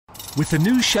With the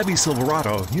new Chevy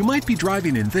Silverado, you might be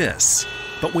driving in this.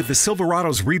 But with the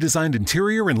Silverado's redesigned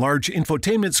interior and large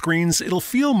infotainment screens, it'll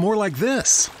feel more like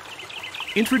this.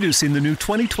 Introducing the new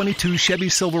 2022 Chevy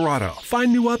Silverado.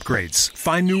 Find new upgrades.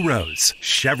 Find new roads.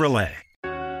 Chevrolet.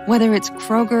 Whether it's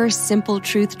Kroger's Simple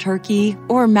Truth Turkey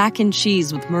or mac and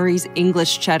cheese with Murray's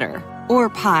English Cheddar or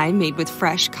pie made with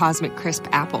fresh Cosmic Crisp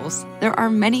apples, there are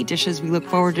many dishes we look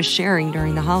forward to sharing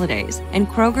during the holidays. And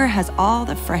Kroger has all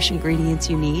the fresh ingredients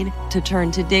you need to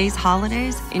turn today's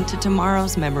holidays into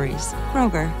tomorrow's memories.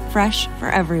 Kroger, fresh for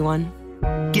everyone.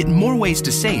 Get more ways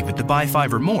to save at the Buy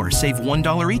 5 or More Save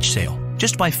 $1 each sale.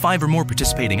 Just buy 5 or more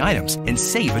participating items and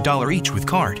save $1 each with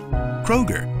card.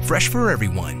 Kroger, fresh for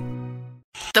everyone.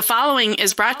 The following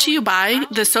is brought to you by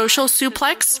the Social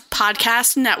Suplex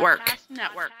Podcast Network.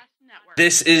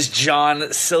 This is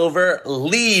John Silver,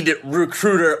 lead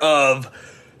recruiter of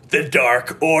the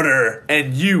Dark Order,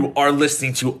 and you are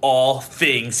listening to All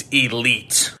Things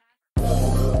Elite.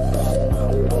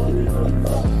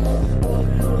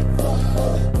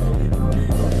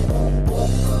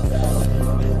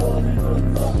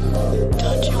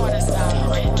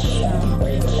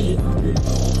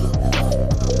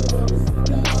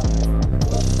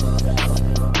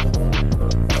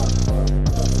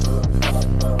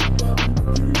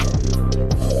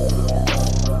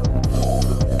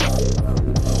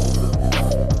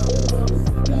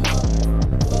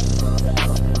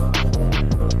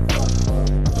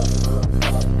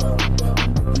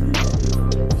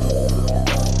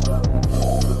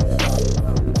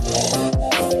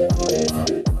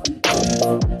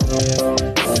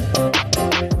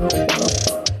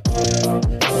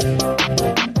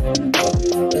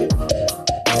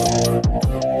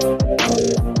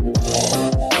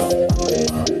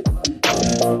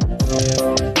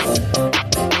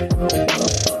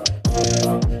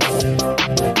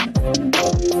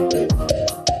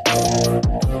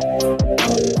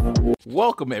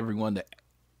 Welcome everyone to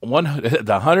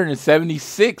the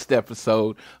 176th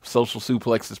episode of Social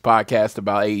Suplex's podcast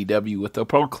about AEW with a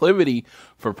proclivity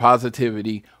for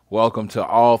positivity. Welcome to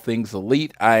All Things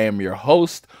Elite. I am your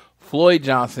host, Floyd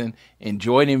Johnson, and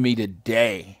joining me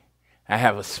today, I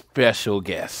have a special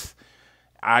guest.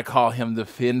 I call him the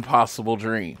Finn Possible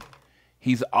Dream.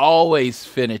 He's always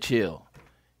Fenichel.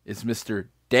 It's Mr.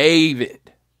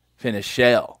 David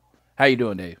Fenichel. How you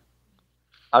doing, Dave?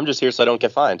 I'm just here so I don't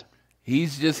get fined.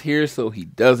 He's just here so he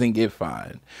doesn't get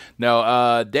fined.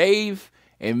 Now, Dave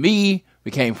and me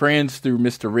became friends through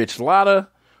Mr. Rich Latta.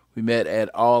 We met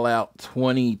at All Out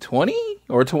 2020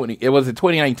 or 20. It was in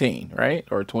 2019, right?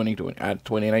 Or 2020?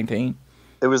 2019.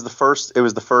 It was the first. It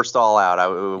was the first All Out.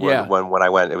 When I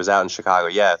went, it was out in Chicago.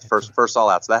 Yeah, first All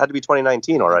Out. So that had to be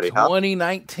 2019 already.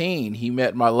 2019. He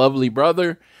met my lovely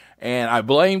brother, and I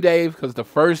blame Dave because the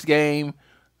first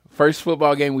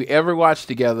football game we ever watched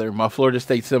together, my Florida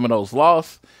State Seminoles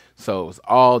lost, so it was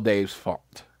all Dave's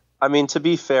fault. I mean, to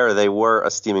be fair, they were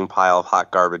a steaming pile of hot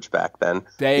garbage back then.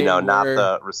 Not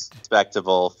the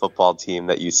respectable football team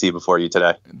that you see before you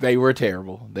today. They were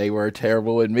terrible.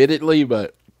 Admittedly,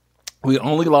 but we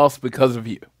only lost because of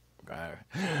you.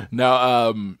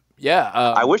 Now,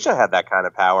 I wish I had that kind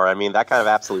of power. I mean, that kind of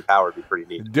absolute power would be pretty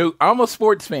neat. Dude, I'm a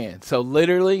sports fan, so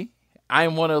literally, I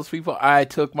am one of those people. I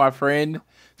took my friend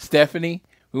Stephanie,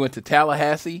 we went to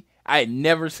Tallahassee. I had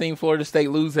never seen Florida State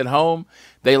lose at home.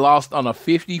 They lost on a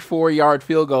 54-yard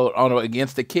field goal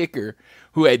against a kicker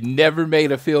who had never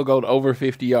made a field goal over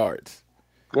 50 yards.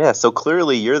 Yeah, so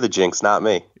clearly you're the jinx, not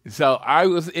me. So I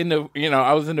was in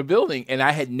the building and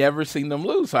I had never seen them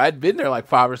lose. So I'd been there like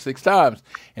 5 or 6 times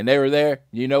and they were there.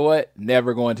 You know what?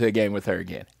 Never going to a game with her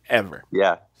again. Ever.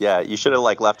 Yeah. You should have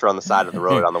left her on the side of the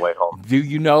road on the way home. Do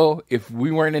you know if we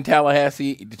weren't in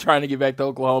Tallahassee trying to get back to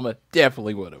Oklahoma,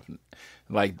 definitely would have.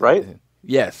 Right?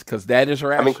 Yes, because that is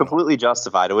rational. I mean, completely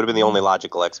justified. It would have been the only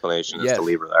logical explanation is to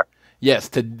leave her there. Yes,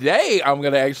 today I'm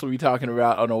going to actually be talking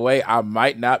about on a way I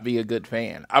might not be a good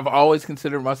fan. I've always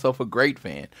considered myself a great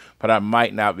fan, but I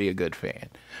might not be a good fan.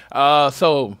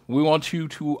 So we want you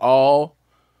to all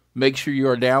make sure you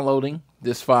are downloading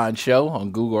this fine show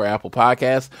on Google or Apple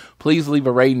Podcasts. Please leave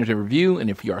a rating and a review, and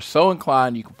if you are so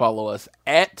inclined, you can follow us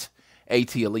at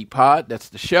AT Elite Pod. That's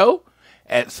the show.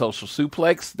 At Social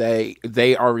Suplex,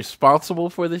 they are responsible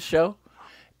for this show.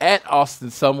 At Austin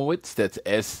Sumowitz, that's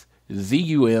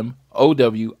SZUMOWICZ.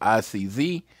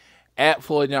 At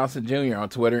Floyd Johnson Jr. on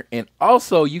Twitter. And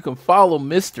also, you can follow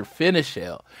Mr.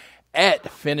 Fenichel at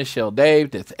Fenichel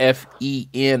Dave. That's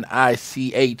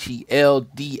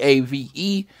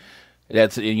FENICHELDAVE.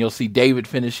 And you'll see David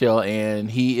Fenichel, and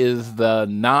he is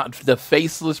the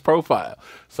faceless profile.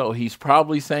 So he's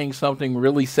probably saying something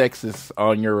really sexist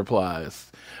on your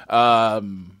replies.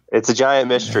 It's a giant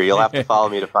mystery. You'll have to follow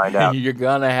me to find out. You're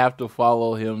going to have to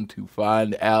follow him to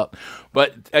find out.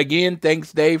 But again,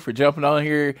 thanks, Dave, for jumping on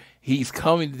here. He's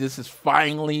coming. This is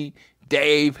finally,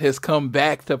 Dave has come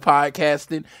back to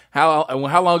podcasting. How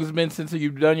long has it been since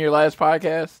you've done your last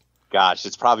podcast? Gosh,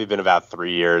 it's probably been about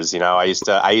 3 years. I used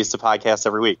to podcast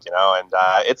every week, and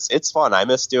it's fun. I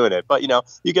miss doing it. But,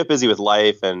 you get busy with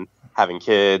life and having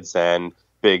kids and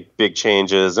big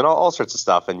changes and all sorts of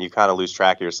stuff, and you kind of lose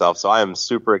track of yourself. So I am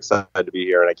super excited to be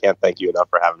here, and I can't thank you enough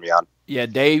for having me on. Yeah,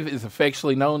 Dave is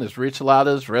affectionately known as Rich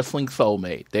Latta's wrestling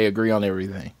soulmate. They agree on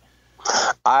everything.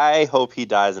 I hope he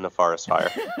dies in a forest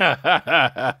fire.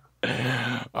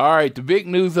 All right, the big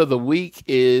news of the week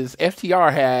is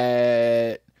FTR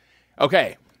had...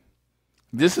 Okay,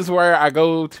 this is where I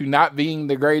go to not being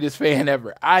the greatest fan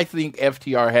ever. I think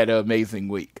FTR had an amazing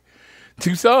week.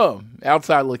 To some,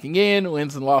 outside looking in,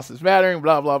 wins and losses mattering,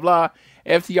 blah, blah, blah.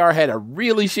 FTR had a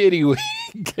really shitty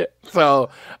week.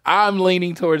 So I'm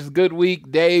leaning towards good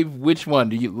week. Dave, which one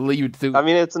do you leave to? I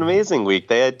mean, it's an amazing week.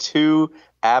 They had two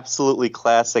absolutely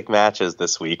classic matches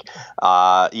this week.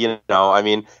 Listen,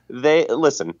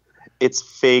 it's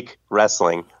fake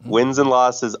wrestling. Wins and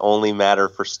losses only matter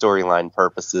for storyline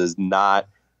purposes, not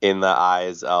in the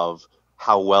eyes of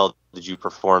how well did you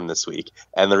perform this week.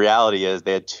 And the reality is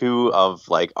they had two of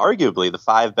arguably the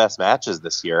 5 best matches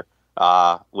this year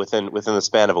within the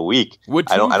span of a week.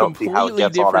 I don't see how it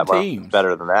gets all that much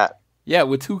better than that. Yeah,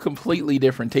 with two completely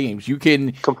different teams. You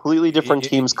can completely different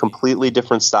teams, completely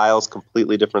different styles,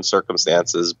 completely different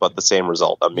circumstances, but the same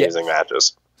result. Amazing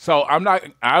matches. So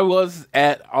I was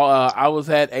at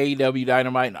AEW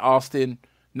Dynamite in Austin.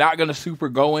 Not going to super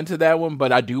go into that one,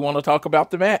 but I do want to talk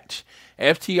about the match.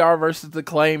 FTR versus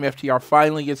Acclaimed. FTR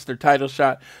finally gets their title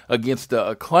shot against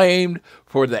the Acclaimed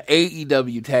for the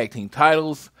AEW Tag Team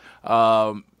titles.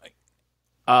 I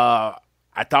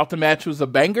thought the match was a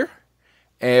banger,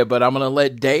 but I'm going to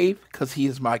let Dave, because he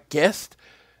is my guest,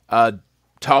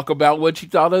 talk about what you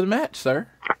thought of the match, sir.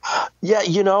 Yeah,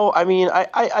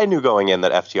 I knew going in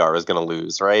that FTR was going to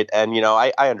lose, right? And,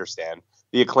 I understand.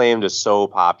 The Acclaimed is so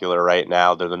popular right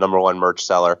now. They're the number one merch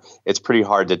seller. It's pretty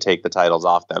hard to take the titles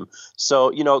off them.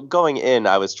 So, going in,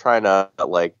 I was trying to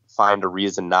find a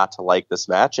reason not to like this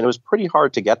match, and it was pretty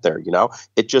hard to get there.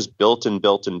 It just built and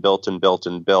built and built and built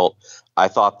and built. I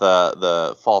thought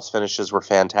the false finishes were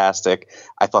fantastic.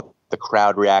 I thought the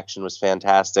crowd reaction was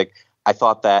fantastic. I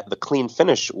thought that the clean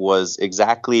finish was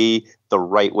exactly the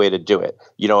right way to do it.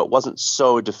 It wasn't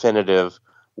so definitive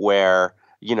where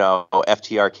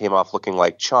FTR came off looking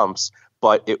like chumps,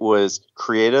 but it was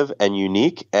creative and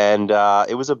unique, and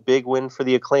it was a big win for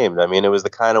the Acclaimed. I mean, it was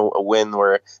the kind of a win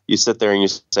where you sit there and you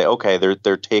say, okay,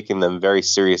 they're taking them very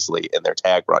seriously in their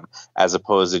tag run, as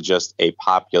opposed to just a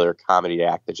popular comedy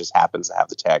act that just happens to have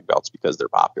the tag belts because they're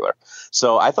popular.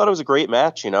 So I thought it was a great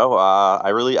match. I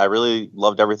really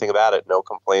loved everything about it. No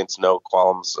complaints, no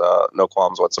qualms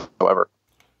whatsoever.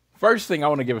 First thing, I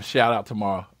want to give a shout out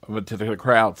tomorrow to the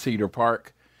crowd, Cedar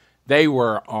Park. They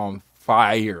were on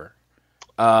fire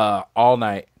all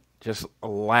night, just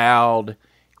loud,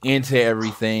 into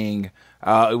everything.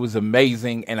 It was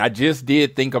amazing. And I just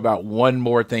did think about one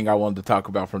more thing I wanted to talk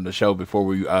about from the show before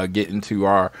we get into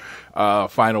our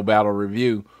final battle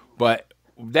review. But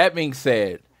that being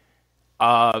said,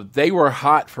 they were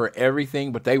hot for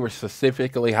everything, but they were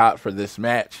specifically hot for this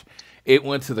match. It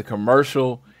went to the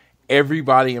commercial.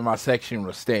 Everybody in my section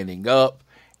was standing up.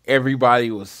 Everybody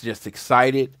was just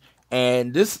excited.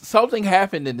 And something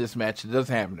happened in this match that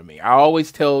doesn't happen to me. I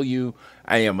always tell you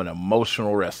I am an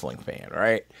emotional wrestling fan,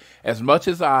 right? As much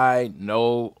as I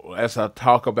know, as I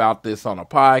talk about this on a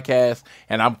podcast,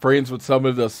 and I'm friends with some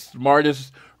of the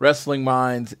smartest wrestling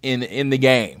minds in the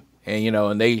game. And,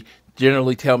 and they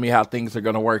generally tell me how things are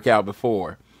going to work out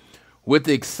before. With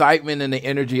the excitement and the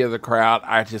energy of the crowd,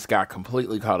 I just got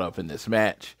completely caught up in this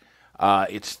match.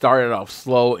 It started off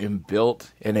slow and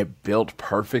it built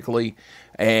perfectly.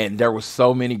 And there was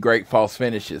so many great false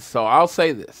finishes. So I'll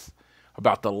say this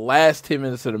about the last 10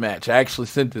 minutes of the match. I actually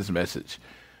sent this message.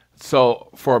 So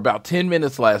for about 10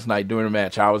 minutes last night during the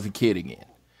match, I was a kid again.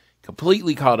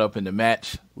 Completely caught up in the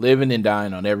match, living and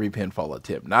dying on every pinfall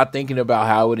attempt. Not thinking about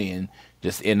how it would end,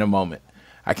 just in the moment.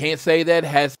 I can't say that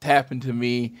has happened to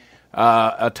me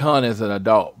a ton as an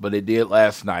adult, but it did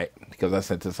last night because I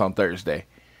sent this on Thursday.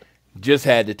 Just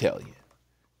had to tell you.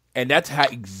 And that's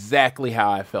exactly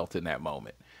how I felt in that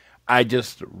moment. I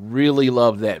just really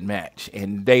loved that match.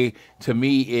 And to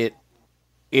me,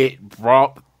 it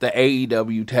brought the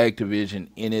AEW tag division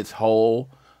in its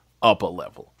whole up a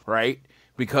level, right?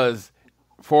 Because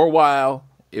for a while,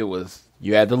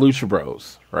 you had the Lucha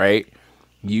Bros, right?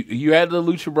 You had the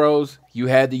Lucha Bros, you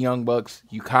had the Young Bucks,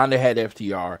 you kind of had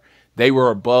FTR. They were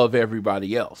above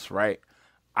everybody else, right?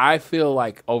 I feel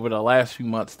like over the last few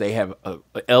months, they have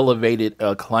elevated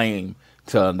Acclaim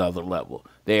to another level.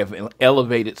 They have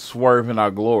elevated Swerve in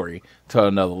Our Glory to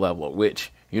another level,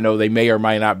 which, they may or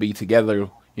might not be together,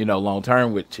 long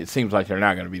term, which it seems like they're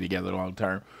not going to be together long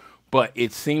term. But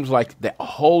it seems like the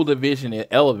whole division is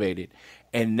elevated,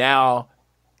 and now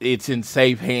it's in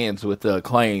safe hands with the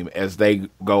Acclaim as they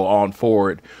go on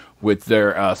forward with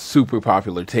their super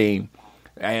popular team.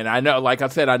 And I know, like I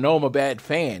said, I know I'm a bad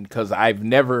fan because I've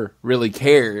never really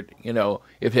cared,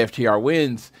 if FTR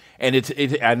wins.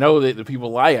 And I know that the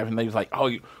people laugh and they're like, oh,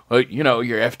 you're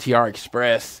FTR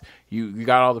Express. You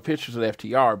got all the pictures of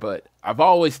FTR. But I've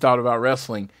always thought about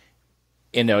wrestling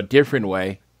in a different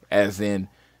way, as in,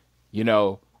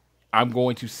 I'm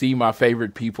going to see my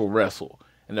favorite people wrestle.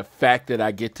 And the fact that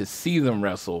I get to see them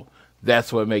wrestle,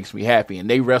 that's what makes me happy. And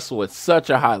they wrestle at such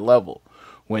a high level.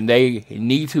 When they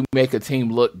need to make a team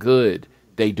look good,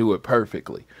 they do it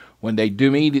perfectly. When they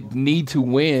do need to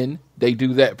win, they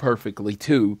do that perfectly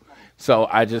too. So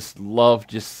I just love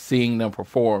just seeing them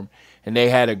perform. And they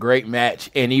had a great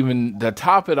match. And even to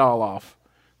top it all off,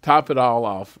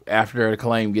 after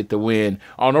Acclaim get the win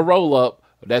on a roll-up,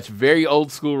 that's very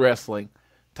old school wrestling.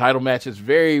 Title matches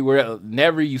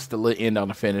never used to end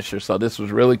on a finisher, so this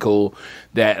was really cool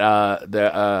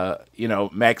that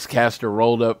Max Caster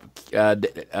rolled up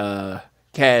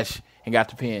Cash and got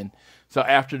the pin. So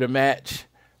after the match,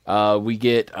 we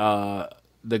get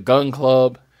the Gun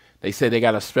Club. They said they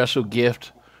got a special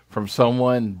gift from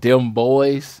someone, Dim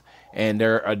Boys, and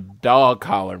they're a dog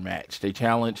collar match. They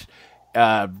challenged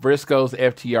Briscoes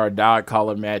FTR dog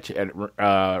collar match at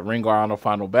Ring of Honor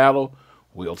Final Battle.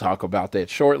 We'll talk about that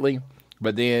shortly.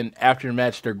 But then after the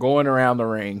match, they're going around the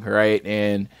ring, right?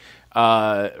 And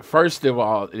first of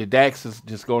all, Dax is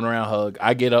just going around hug.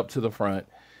 I get up to the front.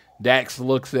 Dax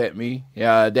looks at me.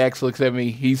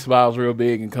 He smiles real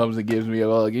big and comes and gives me a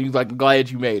hug. He's like, I'm glad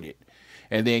you made it.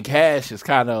 And then Cash is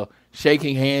kind of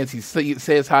shaking hands. He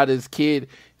says hi to his kid.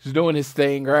 He's doing his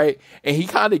thing, right? And he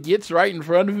kind of gets right in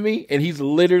front of me, and he's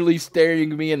literally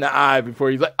staring me in the eye before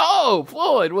he's like, "Oh,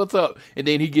 Floyd, what's up?" And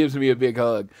then he gives me a big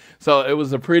hug. So it was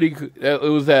just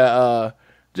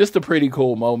a pretty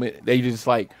cool moment. They just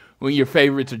like when your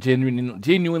favorites are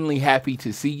genuinely happy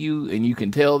to see you, and you can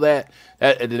tell that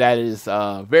is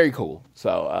very cool.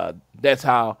 So that's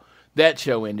how that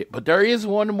show ended. But there is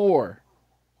one more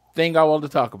thing I wanted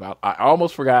to talk about. I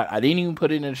almost forgot. I didn't even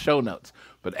put it in the show notes.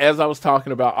 But as I was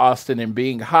talking about Austin and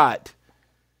being hot,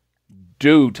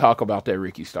 do talk about that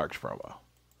Ricky Starks promo.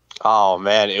 Oh,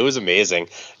 man, it was amazing.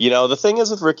 The thing is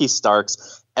with Ricky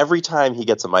Starks, every time he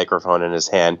gets a microphone in his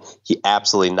hand, he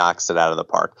absolutely knocks it out of the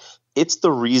park. It's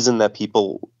the reason that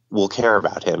people will care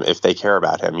about him if they care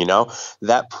about him,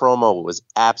 That promo was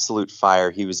absolute fire.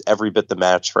 He was every bit the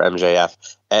match for MJF.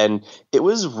 And it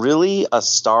was really a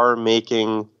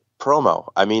star-making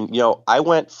promo. I mean, I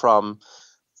went from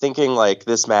thinking like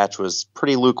this match was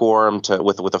pretty lukewarm to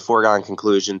with a foregone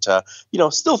conclusion to,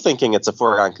 still thinking it's a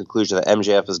foregone conclusion that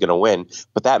MJF is going to win.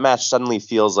 But that match suddenly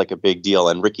feels like a big deal,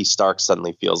 and Ricky Starks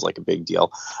suddenly feels like a big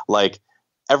deal. Like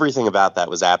everything about that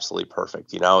was absolutely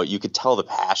perfect. You could tell the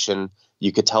passion,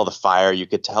 you could tell the fire, you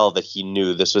could tell that he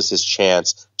knew this was his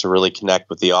chance to really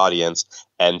connect with the audience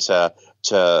and to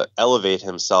elevate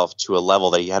himself to a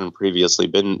level that he hadn't previously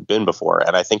been before.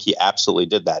 And I think he absolutely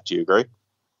did that. Do you agree?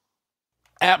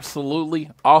 Absolutely.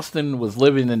 Austin was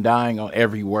living and dying on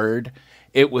every word.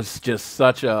 It was just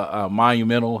such a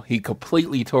monumental. He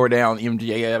completely tore down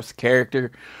MJF's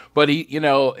character, but he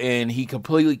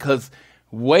completely, because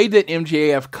way that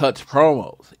MJF cuts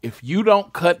promos, if you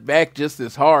don't cut back just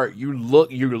as hard, you're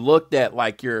looked at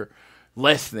like you're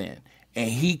less than. And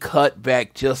he cut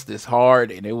back just as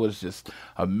hard, and it was just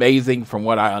amazing from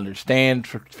what I understand.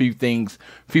 Few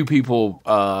people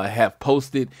have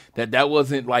posted that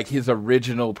wasn't like his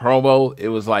original promo. It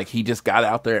was like he just got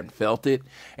out there and felt it,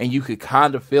 and you could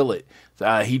kind of feel it.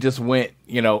 He just went,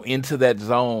 into that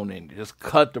zone and just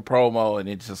cut the promo, and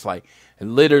it's just like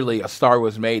literally a star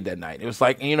was made that night. It was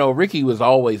like, Ricky was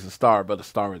always a star, but a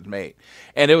star was made.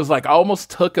 And it was like I almost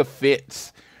took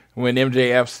offense when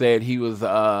MJF said he was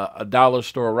a dollar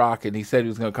store rock, and he said he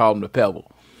was going to call him the Pebble.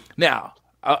 Now,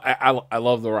 I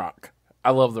love The Rock.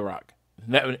 I love The Rock.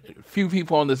 Few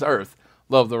people on this earth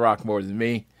love The Rock more than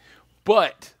me.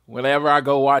 But whenever I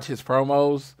go watch his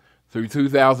promos through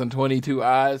 2022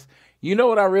 eyes, you know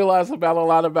what I realize a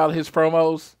lot about his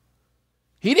promos?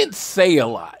 He didn't say a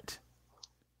lot.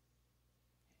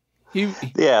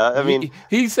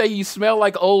 He say you smell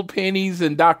like old pennies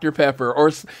and Dr. Pepper,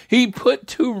 or he put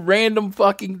two random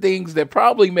fucking things that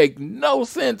probably make no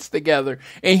sense together,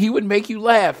 and he would make you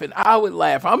laugh, and I would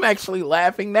laugh. I'm actually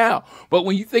laughing now, but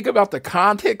when you think about the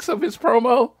context of his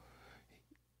promo,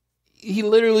 he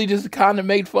literally just kind of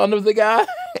made fun of the guy,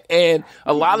 and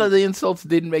a lot of the insults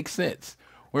didn't make sense.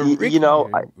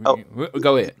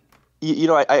 Go ahead.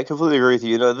 I completely agree with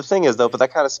you. The thing is, though, but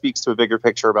that kind of speaks to a bigger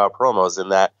picture about promos in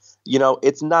that,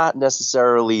 it's not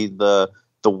necessarily the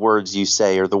words you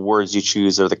say or the words you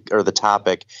choose or the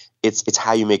topic. It's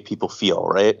how you make people feel,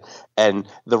 right? And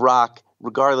The Rock,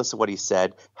 regardless of what he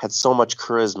said, had so much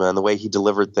charisma, and the way he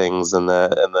delivered things and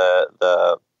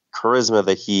the charisma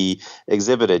that he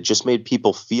exhibited just made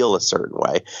people feel a certain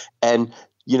way. And,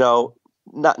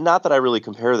 not that I really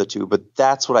compare the two, but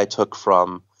that's what I took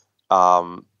from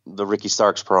the Ricky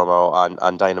Starks promo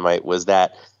on Dynamite, was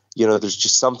that, there's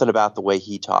just something about the way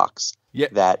he talks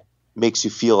that makes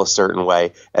you feel a certain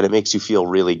way, and it makes you feel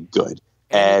really good.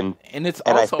 And it's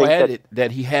also added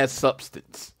that he has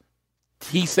substance.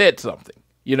 He said something.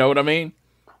 You know what I mean?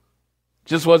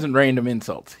 Just wasn't random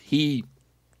insults. He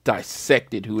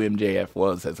dissected who MJF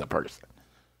was as a person.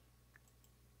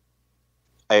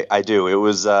 I do. It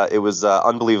was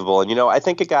unbelievable. And, I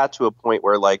think it got to a point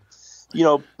where, like,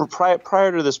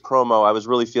 prior to this promo, I was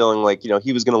really feeling like,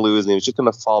 he was going to lose and he was just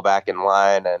going to fall back in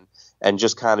line and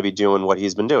just kind of be doing what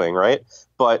he's been doing, right?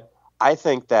 But I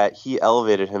think that he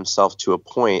elevated himself to a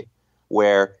point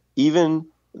where, even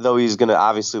though he's going to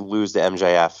obviously lose to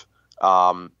MJF,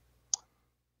 I'm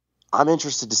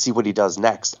interested to see what he does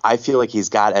next. I feel like he's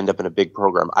got to end up in a big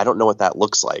program. I don't know what that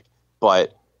looks like,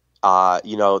 but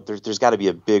there's got to be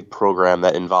a big program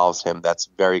that involves him that's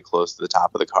very close to the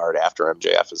top of the card after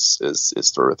MJF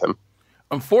is through with him.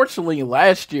 Unfortunately,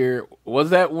 last year, was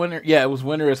that Winter? Yeah, it was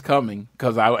Winter is Coming,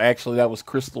 because that was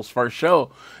Crystal's first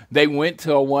show. They went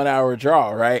to a 1 hour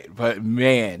draw, right? But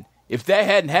man, if that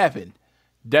hadn't happened,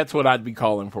 that's what I'd be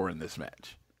calling for in this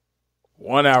match.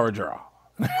 1 hour draw.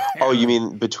 Oh, you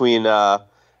mean between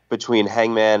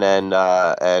Hangman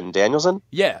and Danielson?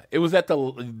 Yeah, it was at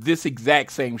this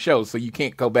exact same show, so you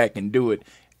can't go back and do it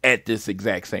at this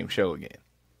exact same show again.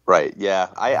 Right. Yeah.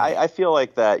 I feel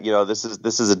like that.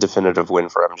 This is a definitive win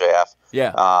for MJF.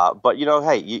 Yeah. But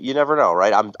hey, you never know,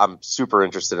 right? I'm super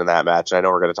interested in that match, and I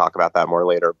know we're going to talk about that more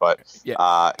later. But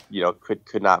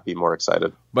could not be more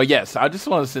excited. But yes, I just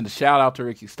want to send a shout out to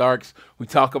Ricky Starks. We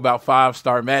talk about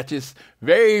 5-star matches.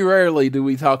 Very rarely do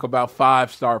we talk about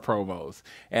 5-star promos,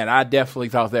 and I definitely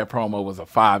thought that promo was a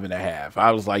 5.5.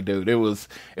 I was like, dude, it was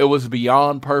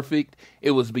beyond perfect.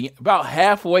 It was about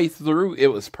halfway through, it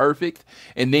was perfect,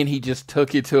 and then he just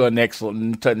took it to the next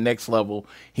level.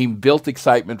 He built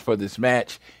excitement for this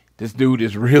match. This dude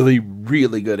is really,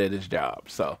 really good at his job.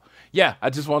 So, yeah, I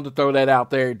just wanted to throw that out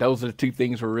there. Those are the two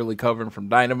things we're really covering from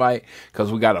Dynamite,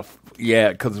 because we got a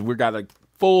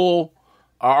full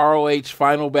ROH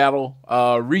Final Battle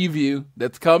review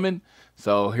that's coming.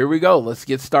 So here we go. Let's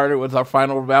get started with our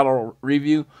Final Battle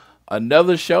review.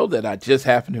 Another show that I just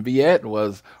happened to be at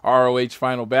was ROH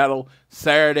Final Battle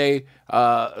Saturday,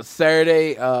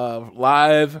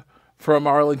 live from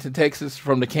Arlington, Texas,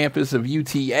 from the campus of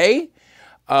UTA.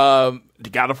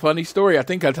 Got a funny story. I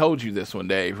think I told you this one,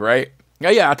 Dave, right?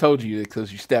 Yeah, I told you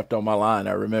because you stepped on my line,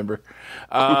 I remember.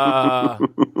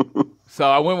 So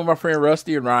I went with my friend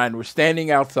Rusty and Ryan. We're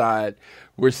standing outside.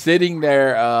 We're sitting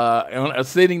there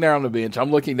on the bench.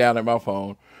 I'm looking down at my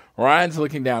phone. Ryan's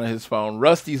looking down at his phone.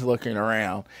 Rusty's looking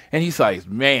around. And he's like,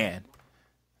 man,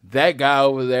 that guy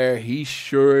over there, he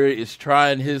sure is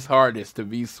trying his hardest to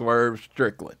be Swerve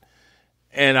Strickland.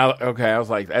 And I was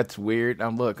like, that's weird.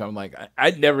 I'm like,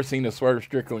 I'd never seen a Swerve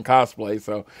Strickland cosplay,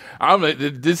 so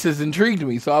this has intrigued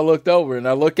me. So I looked over and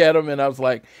I look at him and I was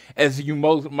like, as you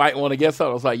most might want to guess, I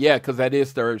was like, yeah, because that is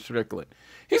Swerve Strickland.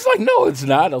 He's like, no, it's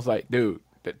not. I was like, dude,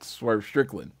 that's Swerve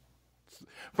Strickland.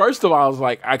 First of all, I was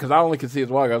like, because I only could see his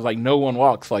walk, I was like, no one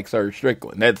walks like Swerve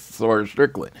Strickland. That's Swerve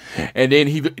Strickland. And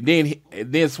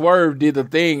then Swerve did the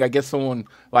thing. I guess someone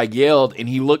like yelled, and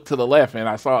he looked to the left, and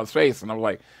I saw his face, and I'm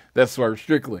like, that's Swerve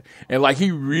Strickland. And like,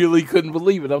 he really couldn't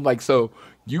believe it. I'm like, so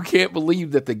you can't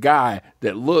believe that the guy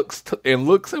that looks and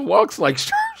walks like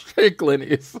Strickland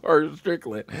is Swerve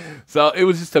Strickland. So it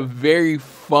was just a very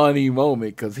funny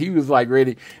moment, because he was like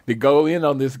ready to go in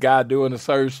on this guy doing a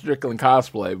Swerve Strickland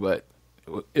cosplay, but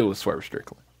it was Swerve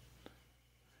Strickland.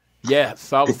 Yeah,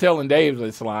 so I was telling Dave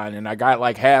this line, and I got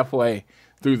like halfway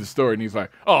through the story, and he's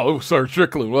like, oh, it was Swerve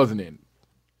Strickland, wasn't it?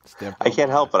 I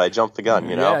can't help it. I jumped the gun,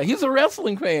 Yeah, he's a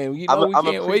wrestling fan. We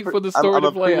can't wait for the story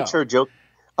to play out.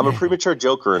 I'm a premature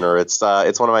joke ruiner. It's one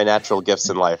of my natural gifts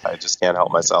in life. I just can't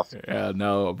help myself. Yeah,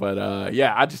 no, but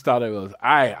I just thought it was.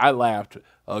 I laughed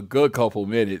a good couple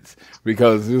minutes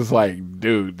because it was like,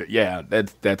 dude, yeah,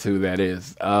 that's who that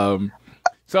is.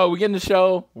 So we get in the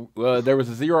show. There was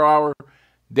a 0 hour.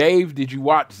 Dave, did you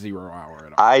watch 0 hour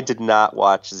at all? I did not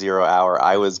watch 0 hour.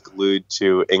 I was glued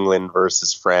to England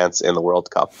versus France in the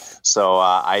World Cup. So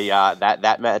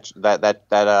that match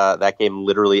that game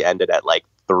literally ended at like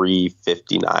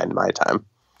 3:59 my time.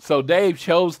 So Dave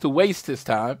chose to waste his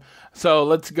time. So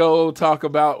let's go talk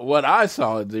about what I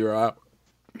saw at 0 hour.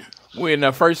 In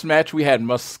the first match, we had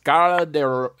Mascara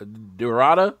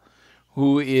Dorada,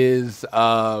 who is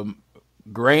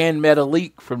Grand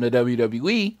Metalik from the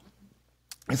WWE.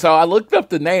 And so I looked up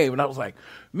the name, and I was like,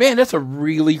 man, that's a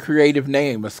really creative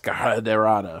name, Mascara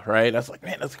Dorada, right? I was like,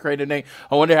 man, that's a creative name.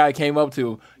 I wonder how it came up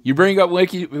to. You bring up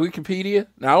Wikipedia.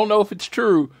 Now, I don't know if it's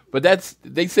true, but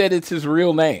they said it's his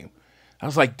real name. I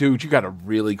was like, dude, you got a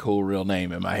really cool real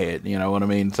name in my head. You know what I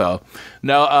mean? So,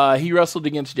 no, he wrestled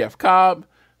against Jeff Cobb.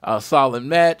 Solid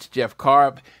match. Jeff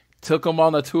Cobb took him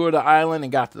on a tour of the island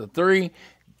and got to the 3,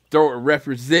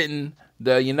 representing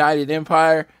the United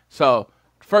Empire. So,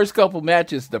 first couple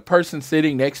matches, the person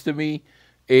sitting next to me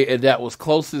that was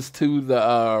closest to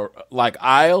the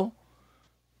aisle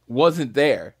wasn't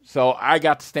there. So I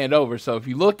got to stand over. So if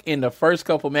you look in the first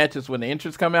couple matches when the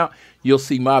entrants come out, you'll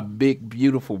see my big,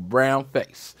 beautiful brown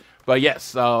face. But yes,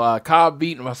 so Cobb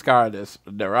beating Mascara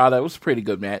Dorada. It was a pretty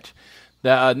good match.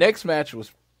 The next match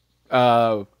was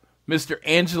Mr.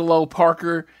 Angelo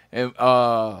Parker and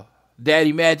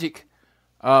Daddy Magic,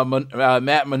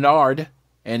 Matt Menard.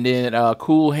 And then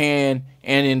Cool Hand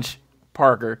and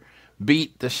Parker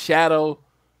beat the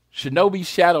Shinobi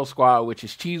Shadow Squad, which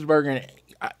is Cheeseburger and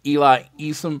Eli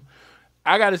Isom.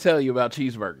 I got to tell you about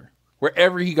Cheeseburger.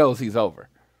 Wherever he goes, he's over.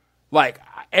 Like,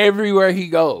 everywhere he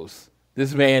goes,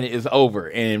 this man is over.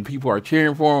 And people are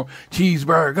cheering for him.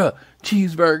 Cheeseburger,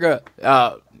 Cheeseburger.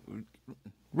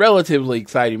 Relatively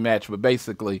exciting match, but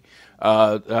basically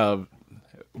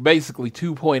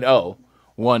 2.0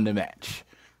 won the match.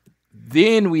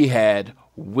 Then we had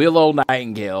Willow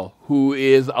Nightingale, who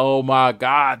is, oh my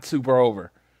God, super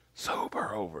over.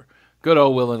 Super over. Good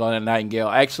old Willow Nightingale.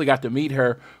 I actually got to meet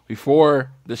her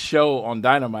before the show on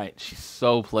Dynamite. She's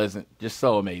so pleasant, just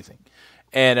so amazing.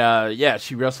 And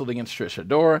she wrestled against Trish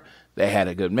Adora. They had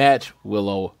a good match.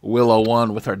 Willow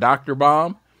won with her Dr.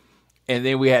 Bomb. And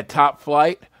then we had Top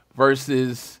Flight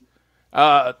versus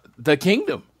The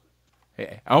Kingdom.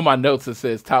 On my notes, it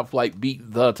says Top Flight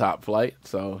beat the Top Flight.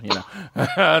 So,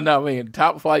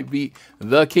 Top Flight beat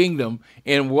the Kingdom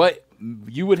in what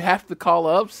you would have to call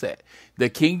an upset. The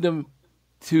Kingdom,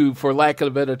 for lack of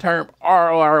a better term,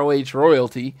 ROH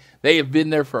royalty. They have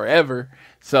been there forever.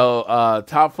 So,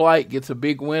 Top Flight gets a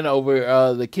big win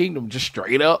over the Kingdom, just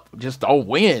straight up, just a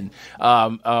win.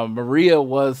 Maria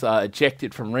was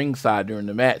ejected from ringside during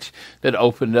the match that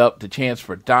opened up the chance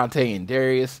for Dante and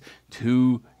Darius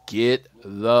to get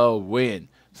the win.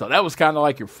 So that was kind of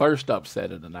like your first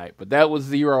upset of the night. But that was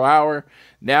 0 hour.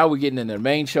 Now we're getting into the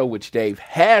main show, which Dave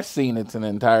has seen its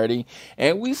entirety.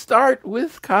 And we start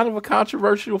with kind of a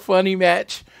controversial, funny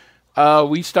match.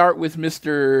 We start with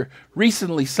Mr.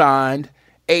 recently signed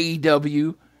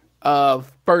AEW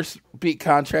first big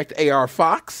contract, AR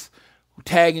Fox,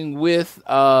 tagging with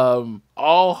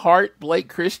All Heart Blake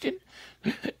Christian.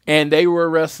 And they were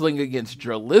wrestling against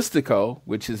Dralistico,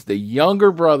 which is the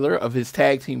younger brother of his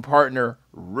tag team partner,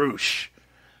 Roosh.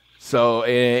 So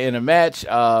in a match,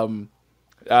 this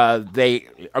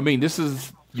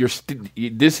is your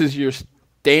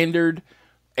standard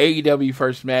AEW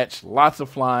first match. Lots of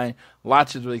flying,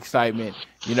 lots of excitement.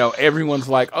 Everyone's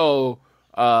like, what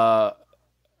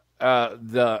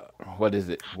is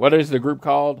it? What is the group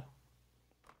called?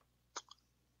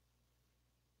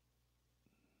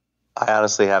 I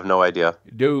honestly have no idea.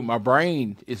 Dude, my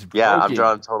brain is broken. Yeah, I'm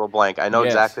drawing a total blank. I know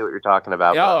exactly what you're talking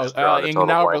about.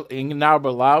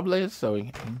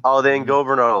 Ingobernales. Oh, the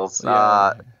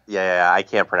Ingobernales. Yeah, I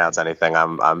can't pronounce anything.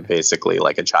 I'm basically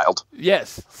like a child.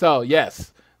 Yes. So,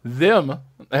 yes. Them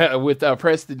with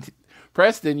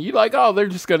Preston, you like, oh, they're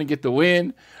just going to get the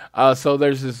win. So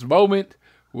there's this moment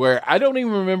where I don't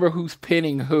even remember who's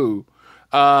pinning who.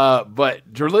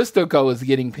 But Dralistico is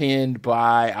getting pinned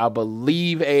by, I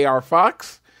believe, AR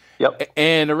Fox. Yep.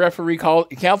 And the referee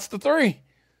counts to 3.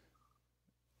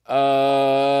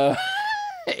 And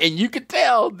you could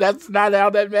tell that's not how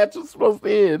that match was supposed to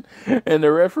end. And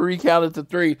the referee counted to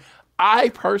 3. I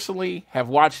personally have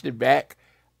watched it back.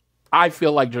 I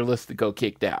feel like Dralistico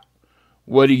kicked out.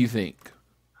 What do you think?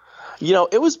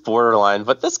 It was borderline,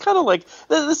 but that's kind of like,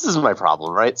 this is my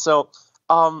problem, right? So,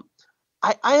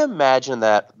 I imagine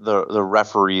that the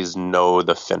referees know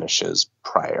the finishes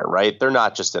prior, right? They're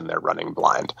not just in there running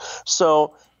blind.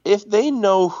 So if they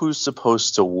know who's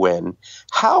supposed to win,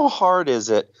 how hard is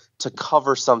it to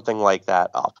cover something like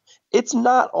that up? It's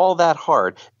not all that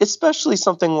hard, especially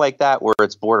something like that where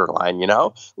it's borderline,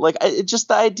 Like, just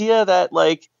the idea that,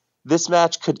 like, this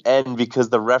match could end because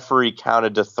the referee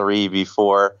counted to 3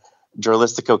 before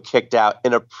Dralistico kicked out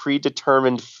in a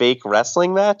predetermined fake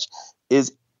wrestling match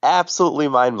is absolutely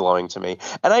mind-blowing to me.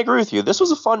 And I agree with you. This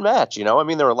was a fun match, I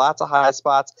mean, there were lots of high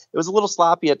spots. It was a little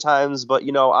sloppy at times, but,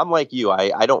 I'm like you.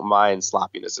 I don't mind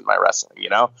sloppiness in my wrestling,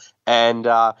 And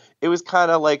it was kind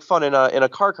of like fun in a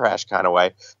car crash kind of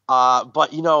way. But,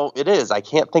 it is. I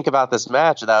can't think about this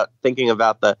match without thinking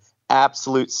about the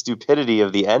absolute stupidity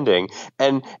of the ending.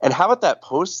 And how about that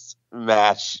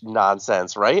post-match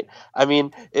nonsense, right? I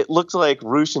mean, it looked like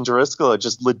Rush and Driscoll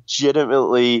just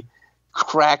legitimately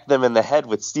cracked them in the head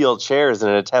with steel chairs in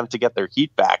an attempt to get their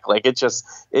heat back. Like, it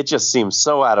just seems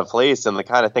so out of place and the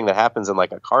kind of thing that happens in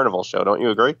like a carnival show. Don't you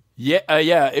agree?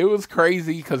 Yeah, it was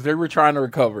crazy because they were trying to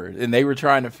recover and they were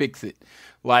trying to fix it.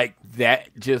 Like,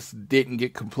 that just didn't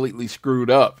get completely screwed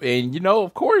up. And,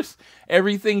 of course,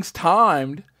 everything's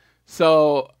timed.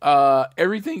 So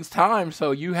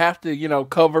so you have to,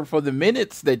 cover for the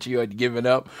minutes that you had given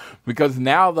up because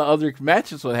now the other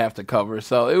matches would have to cover.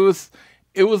 So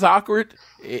it was awkward.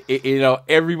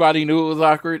 Everybody knew it was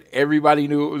awkward. Everybody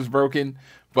knew it was broken,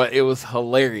 but it was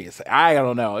hilarious. I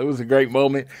don't know. It was a great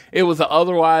moment. It was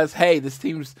otherwise, hey,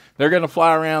 they're going to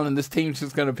fly around and this team's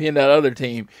just going to pin that other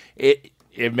team. It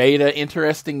made an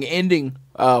interesting ending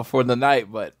for the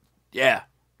night, but yeah.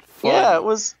 Fun. Yeah, it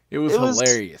was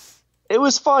hilarious. It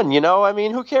was fun, I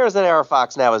mean, who cares that AR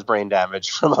Fox now has brain damage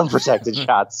from unprotected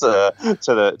shots to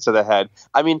the head?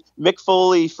 I mean, Mick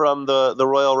Foley from the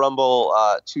Royal Rumble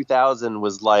 2000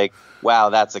 was like, wow,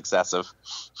 that's excessive.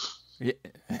 Yeah.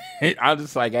 I'm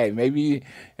just like, hey,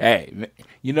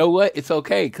 you know what? It's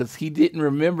okay because he didn't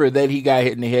remember that he got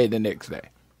hit in the head the next day.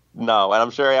 No, and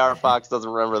I'm sure AR Fox doesn't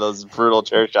remember those brutal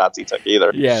chair shots he took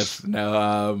either. Yes,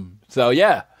 no. So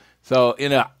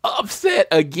in an upset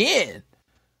again.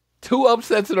 2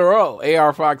 upsets in a row.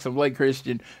 AR Fox and Blake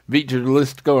Christian beat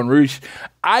Dralistico and Rush.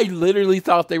 I literally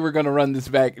thought they were going to run this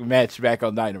match back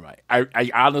on Dynamite. I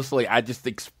honestly, I just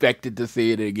expected to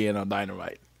see it again on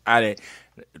Dynamite.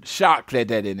 Shocked that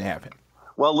didn't happen.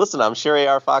 Well, listen, I'm sure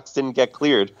AR Fox didn't get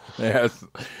cleared. Yes.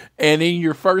 And in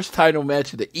your first title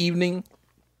match of the evening,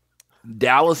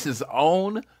 Dallas's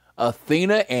own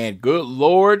Athena, and good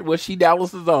Lord, was she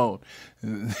Dallas's own.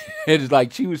 It's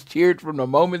like she was cheered from the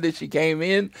moment that she came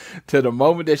in to the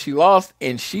moment that she lost,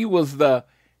 and she was the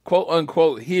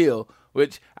quote-unquote heel,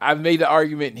 which I've made the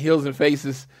argument heels and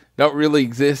faces don't really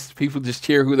exist. People just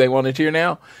cheer who they want to cheer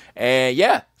now. And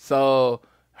yeah, so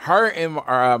her and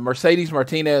Mercedes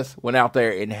Martinez went out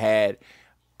there and had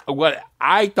what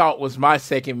I thought was my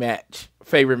favorite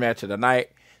match of the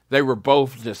night. They were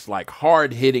both just like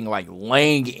hard hitting, like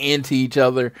laying into each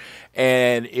other.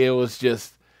 And it was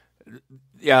just,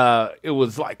 it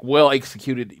was like well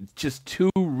executed. Just 2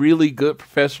 really good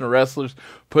professional wrestlers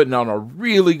putting on a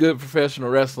really good professional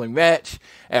wrestling match.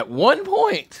 At one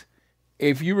point,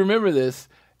 if you remember this,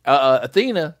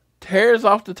 Athena tears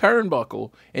off the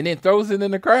turnbuckle and then throws it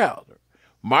in the crowd.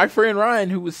 My friend Ryan,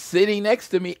 who was sitting next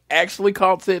to me, actually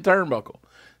called said turnbuckle.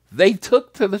 They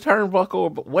took to the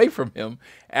turnbuckle away from him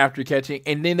after catching,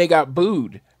 and then they got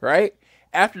booed, right?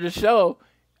 After the show,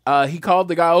 he called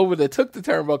the guy over that took the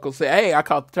turnbuckle, said, hey, I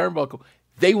caught the turnbuckle.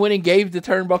 They went and gave the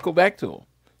turnbuckle back to him.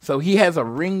 So he has a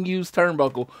ring-used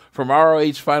turnbuckle from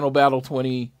ROH Final Battle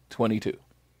 2022.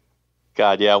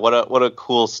 God, yeah, what a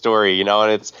cool story,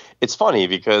 and it's funny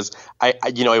because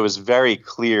it was very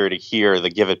clear to hear the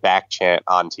 "Give It Back" chant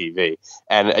on TV,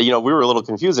 and we were a little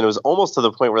confused, and it was almost to the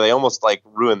point where they almost like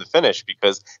ruined the finish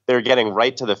because they were getting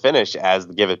right to the finish as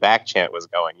the "Give It Back" chant was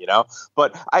going,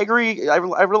 But I agree, I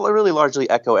really largely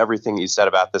echo everything you said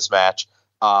about this match.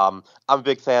 I'm a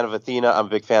big fan of Athena. I'm a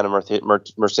big fan of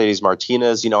Mercedes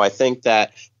Martinez. I think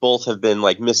that both have been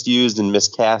like misused and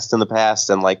miscast in the past.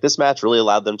 And like this match really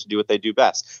allowed them to do what they do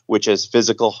best, which is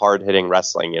physical, hard hitting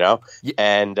wrestling, Yeah.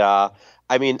 And, I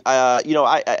mean,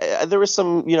 there was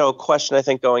some, question, I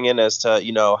think, going in as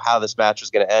to, how this match was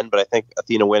going to end. But I think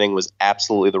Athena winning was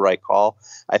absolutely the right call.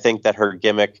 I think that her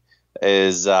gimmick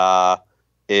is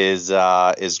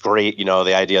great,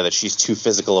 the idea that she's too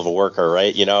physical of a worker,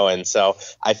 right? And so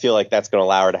I feel like that's going to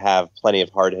allow her to have plenty of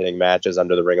hard-hitting matches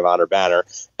under the Ring of Honor banner.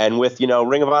 And with,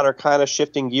 Ring of Honor kind of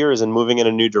shifting gears and moving in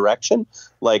a new direction,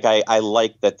 like I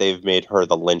like that they've made her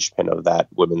the linchpin of that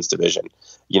women's division.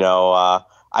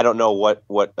 I don't know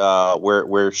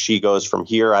where she goes from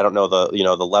here. I don't know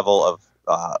the level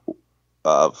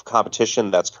of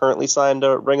competition that's currently signed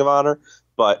to Ring of Honor,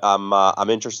 but I'm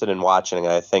interested in watching,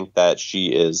 and I think that she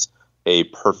is a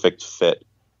perfect fit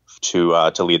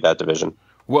to lead that division.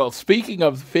 Well, speaking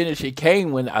of the finish, it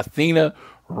came when Athena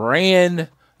ran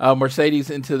Mercedes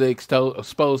into the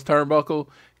exposed turnbuckle,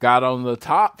 got on the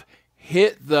top,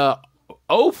 hit the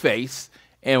O-face,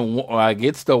 and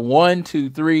gets the 1, 2,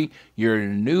 3. Your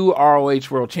new ROH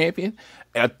World Champion.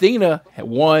 Athena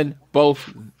won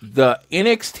both the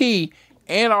NXT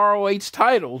and ROH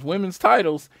titles, women's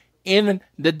titles, in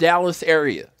the Dallas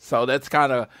area. So that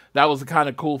was a kind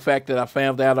of cool fact that I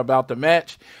found out about the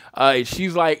match.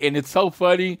 She's like, and it's so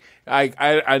funny.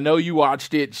 I know you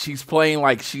watched it. She's playing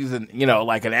like she's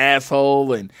like an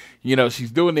asshole, and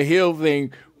she's doing the heel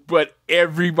thing, but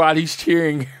everybody's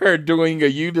cheering her doing a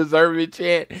 "You Deserve It"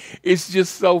 chant. It's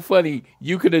just so funny.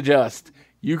 You can adjust,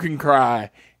 you can cry,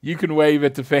 you can wave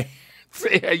at the fans.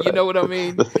 You know what I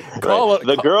mean?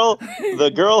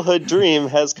 The girlhood dream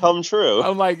has come true.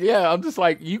 I'm like, yeah. I'm just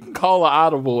like, you can call an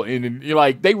audible, and you're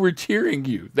like, they were cheering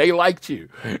you, they liked you,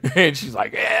 and she's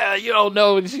like, yeah, you don't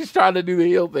know. And she's trying to do the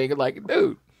heel thing. I'm like,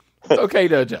 dude, it's okay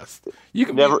to adjust. You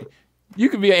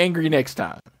can be angry next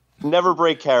time. Never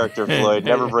break character, Floyd.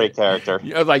 Never break character.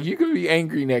 I was like, you can be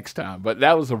angry next time. But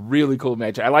that was a really cool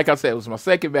match. Like I said, it was my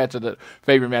second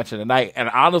favorite match of the night. And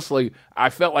honestly,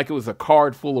 I felt like it was a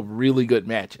card full of really good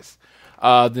matches.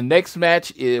 The next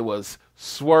match, it was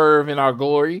Swerve in Our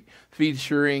Glory,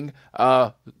 featuring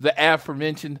the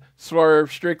aforementioned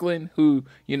Swerve Strickland, who,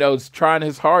 is trying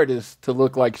his hardest to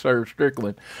look like Swerve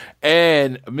Strickland,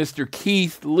 and Mr.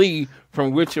 Keith Lee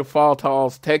from Wichita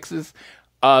Falls, Texas.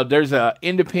 There's an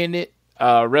independent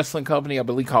wrestling company, I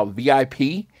believe, called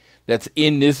VIP that's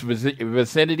in this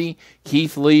vicinity.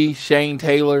 Keith Lee, Shane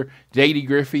Taylor, JD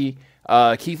Griffey.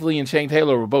 Keith Lee and Shane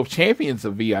Taylor were both champions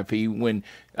of VIP. When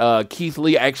Keith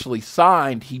Lee actually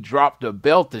signed, he dropped a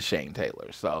belt to Shane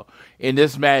Taylor. So in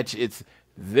this match, it's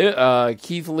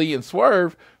Keith Lee and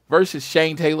Swerve versus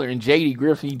Shane Taylor and JD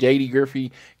Griffey. JD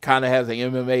Griffey kind of has an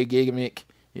MMA gimmick,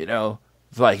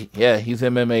 It's like, yeah, he's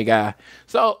an MMA guy.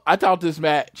 So I thought this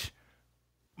match,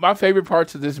 my favorite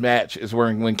parts of this match is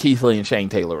when Keith Lee and Shane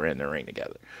Taylor were in the ring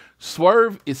together.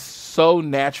 Swerve is so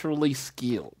naturally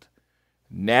skilled,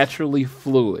 naturally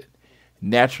fluid,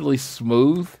 naturally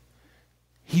smooth.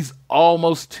 He's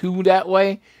almost too that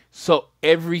way, so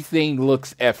everything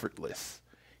looks effortless.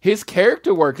 His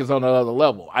character work is on another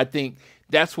level. I think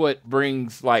that's what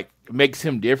makes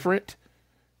him different.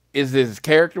 Is his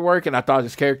character work, and I thought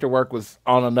his character work was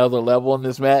on another level in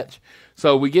this match.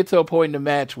 So we get to a point in the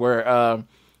match where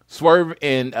Swerve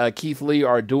and Keith Lee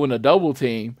are doing a double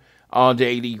team on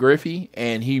JD Griffey,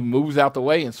 and he moves out the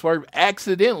way, and Swerve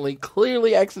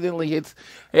clearly accidentally hits.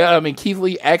 Keith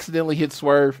Lee accidentally hits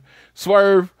Swerve.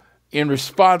 Swerve, in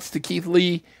response to Keith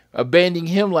Lee abandoning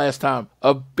him last time,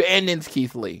 abandons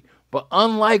Keith Lee. But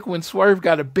unlike when Swerve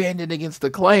got abandoned against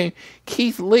Acclaimed,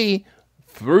 Keith Lee,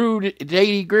 through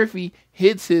JD Griffey,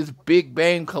 hits his Big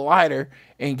Bang Collider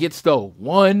and gets the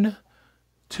 1,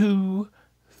 2,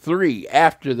 3.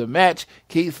 After the match,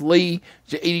 Keith Lee,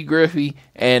 JD Griffey,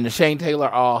 and Shane Taylor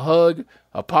all hug,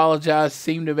 apologize,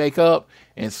 seem to make up,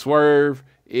 and Swerve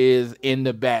is in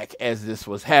the back as this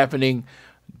was happening.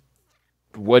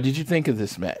 What did you think of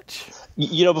this match?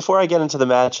 Before I get into the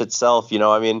match itself,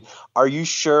 are you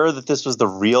sure that this was the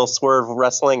real Swerve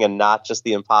wrestling and not just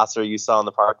the imposter you saw in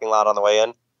the parking lot on the way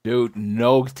in? Dude,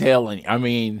 no telling.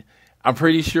 I'm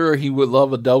pretty sure he would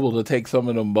love a double to take some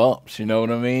of them bumps. You know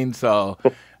what I mean? So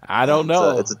I don't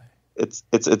know. It's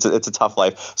a tough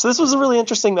life. So this was a really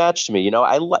interesting match to me.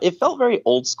 It felt very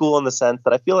old school in the sense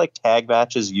that I feel like tag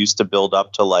matches used to build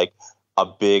up to like a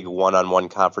big one-on-one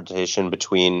confrontation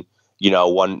between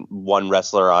one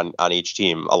wrestler on each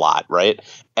team a lot, right?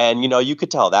 And you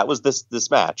could tell that was this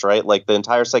match, right? Like the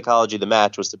entire psychology of the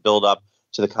match was to build up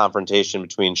to the confrontation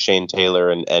between Shane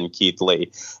Taylor and Keith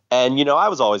Lee. And I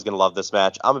was always going to love this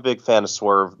match. I'm a big fan of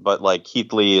Swerve, but like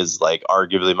Keith Lee is like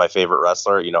arguably my favorite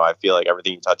wrestler. I feel like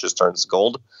everything he touches turns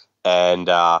gold. And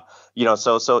I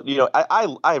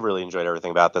really enjoyed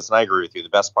everything about this, and I agree with you. The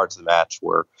best parts of the match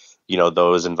were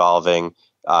those involving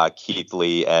Keith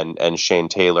Lee and Shane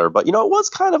Taylor. But, it was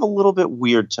kind of a little bit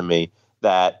weird to me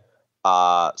that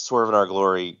Swerve in Our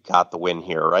Glory got the win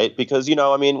here, right? Because,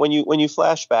 when you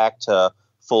flash back to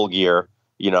Full Gear,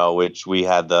 which we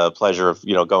had the pleasure of,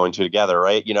 going to together,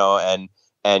 right?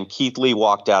 And Keith Lee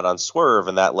walked out on Swerve,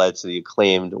 and that led to the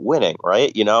Acclaimed winning,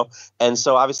 right? And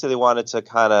so obviously they wanted to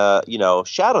kind of,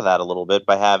 shadow that a little bit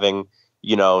by having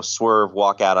Swerve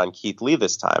walk out on Keith Lee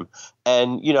this time.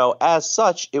 And, as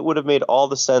such, it would have made all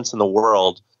the sense in the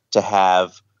world to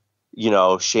have,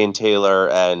 Shane Taylor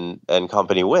and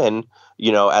company win,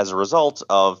 as a result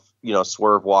of,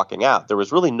 Swerve walking out. There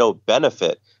was really no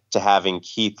benefit to having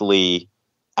Keith Lee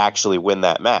actually win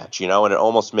that match, and it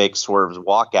almost makes Swerve's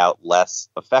walkout less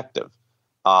effective.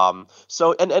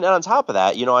 So on top of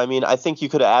that, I think you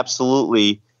could have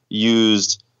absolutely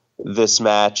used this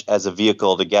match as a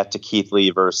vehicle to get to Keith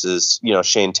Lee versus,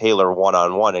 Shane Taylor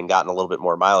one-on-one and gotten a little bit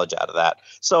more mileage out of that.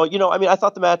 So, I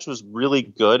thought the match was really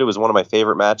good. It was one of my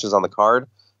favorite matches on the card.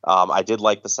 I did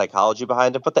like the psychology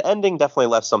behind it, but the ending definitely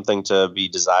left something to be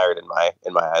desired in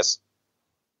my eyes.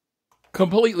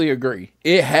 Completely agree.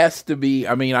 It has to be.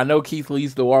 I know Keith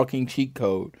Lee's the walking cheat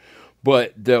code,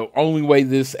 but the only way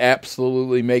this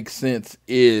absolutely makes sense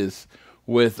is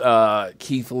with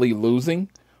Keith Lee losing.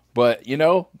 But,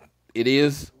 it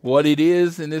is what it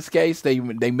is in this case. They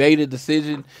made a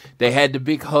decision. They had the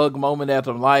big hug moment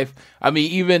after life.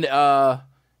 Even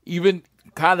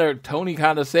Tony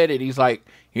kind of said it. He's like,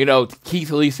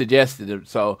 Keith Lee suggested it.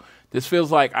 So this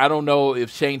feels like, I don't know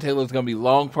if Shane Taylor's going to be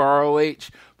long for ROH,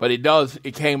 but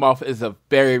it came off as a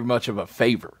very much of a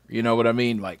favor. You know what I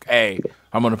mean? Like, hey,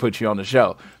 I'm going to put you on the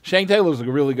show. Shane Taylor's a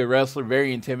really good wrestler,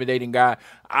 very intimidating guy.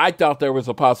 I thought there was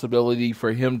a possibility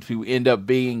for him to end up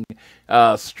being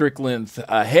Strickland's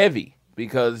heavy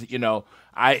because,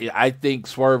 I think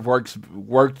Swerve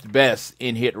worked best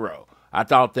in Hit Row. I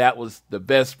thought that was the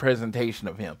best presentation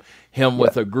of him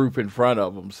with a group in front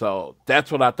of him. So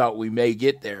that's what I thought we may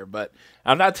get there. But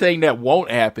I'm not saying that won't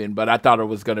happen, but I thought it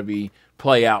was going to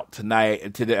play out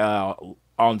tonight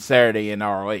on Saturday in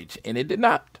ROH, and it did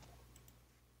not.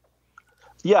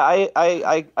 Yeah,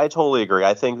 I totally agree.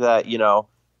 I think that,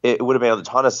 it would have made a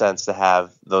ton of sense to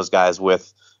have those guys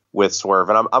with Swerve.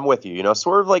 And I'm with you.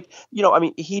 Swerve,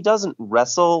 he doesn't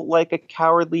wrestle like a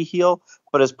cowardly heel,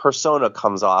 but his persona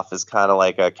comes off as kind of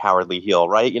like a cowardly heel,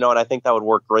 right? And I think that would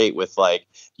work great with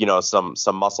some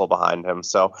muscle behind him.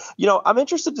 So, I'm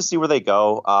interested to see where they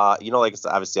go.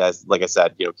 Obviously, like I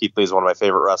said, Keith Lee is one of my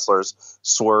favorite wrestlers.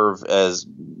 Swerve has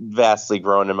vastly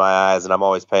grown in my eyes, and I'm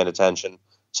always paying attention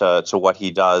to what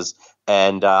he does.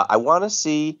 And I want to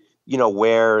see,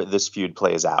 where this feud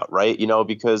plays out, right?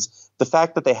 Because the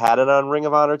fact that they had it on Ring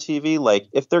of Honor TV,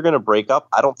 if they're going to break up,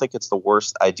 I don't think it's the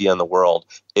worst idea in the world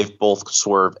if both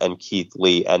Swerve and Keith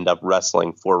Lee end up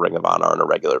wrestling for Ring of Honor on a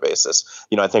regular basis.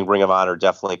 I think Ring of Honor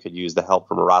definitely could use the help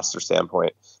from a roster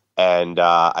standpoint. And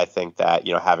I think that,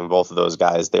 having both of those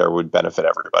guys there would benefit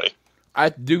everybody. I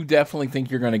do definitely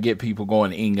think you're going to get people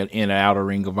going in and out of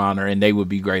Ring of Honor, and they would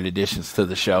be great additions to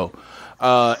the show.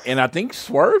 And I think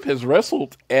Swerve has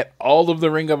wrestled at all of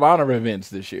the Ring of Honor events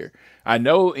this year. I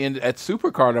know at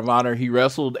Supercard of Honor he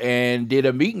wrestled and did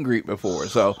a meet and greet before,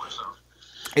 so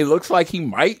it looks like he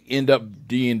might end up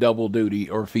doing double duty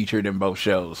or featured in both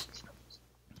shows.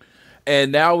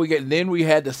 And now we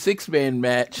had the 6-man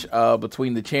match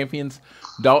between the champions,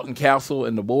 Dalton Castle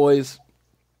and the boys.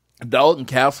 Dalton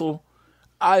Castle,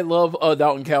 I love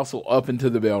Dalton Castle up into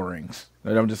the bell rings.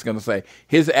 And I'm just going to say,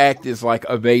 his act is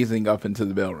amazing up into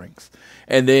the bell rings.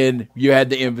 And then you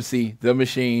had the Embassy, the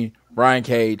Machine, Brian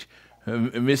Cage,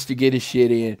 Mr. Get His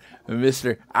Shit In,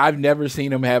 Mr. I've never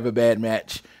seen him have a bad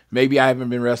match. Maybe I haven't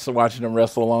been watching him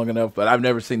wrestle long enough, but I've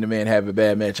never seen the man have a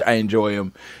bad match. I enjoy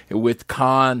him with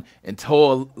Khan and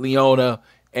Toa Leona.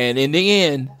 And in the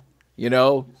end,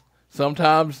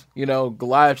 sometimes,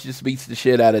 Goliath just beats the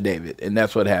shit out of David, and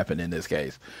that's what happened in this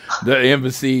case. The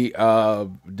Embassy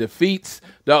defeats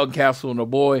Dalton Castle and the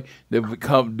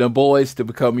boys to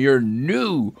become your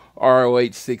new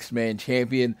ROH 6-man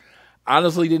champion.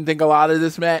 Honestly, didn't think a lot of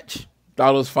this match.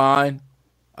 Thought it was fine.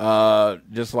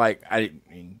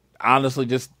 Honestly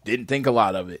just didn't think a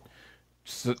lot of it.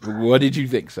 So, what did you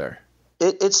think, sir?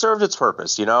 It served its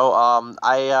purpose, I'm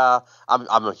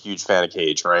a huge fan of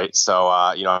Cage, right? So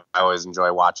I always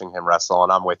enjoy watching him wrestle,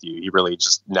 and I'm with you. He really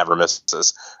just never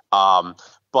misses.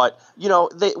 But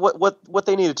what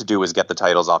they needed to do was get the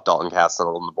titles off Dalton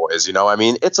Castle and the boys.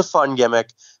 It's a fun gimmick.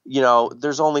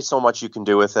 There's only so much you can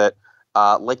do with it.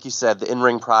 Like you said, the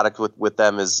in-ring product with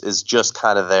them is just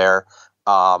kind of there.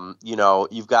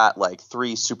 You've got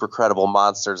 3 super credible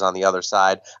monsters on the other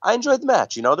side. I enjoyed the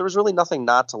match. There was really nothing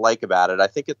not to like about it. I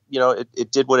think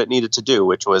it did what it needed to do,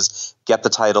 which was get the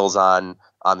titles on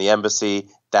the Embassy.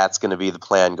 That's going to be the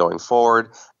plan going forward.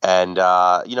 And,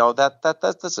 that's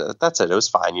it. It was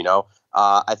fine.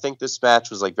 I think this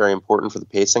match was very important for the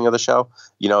pacing of the show,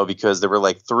 because there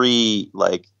were 3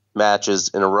 matches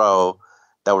in a row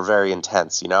that were very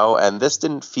intense, and this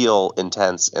didn't feel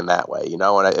intense in that way,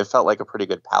 and it felt like a pretty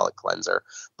good palate cleanser,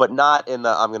 but not in the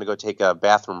I'm going to go take a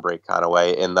bathroom break kind of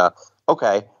way, in the,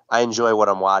 okay, I enjoy what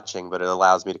I'm watching, but it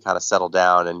allows me to kind of settle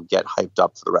down and get hyped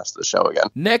up for the rest of the show again.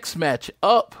 Next match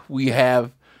up, we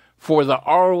have for the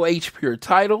ROH Pure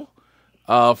title,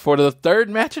 for the third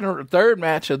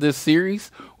match of this series,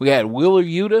 we had Wheeler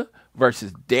Yuta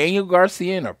versus Daniel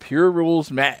Garcia in a Pure Rules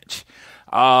match.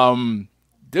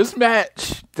 This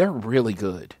match, they're really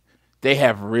good. They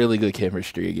have really good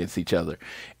chemistry against each other.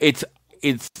 It's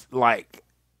like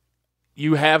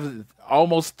you have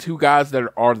almost two guys that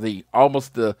are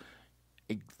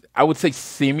I would say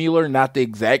similar, not the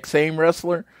exact same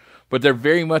wrestler, but they're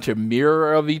very much a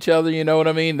mirror of each other. You know what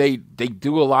I mean? They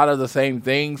do a lot of the same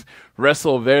things,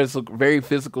 wrestle a very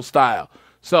physical style.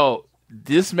 So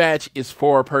this match is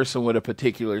for a person with a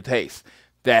particular taste.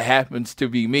 That happens to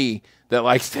be me, that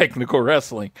likes technical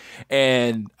wrestling.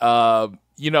 And,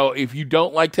 if you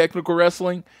don't like technical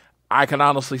wrestling, I can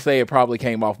honestly say it probably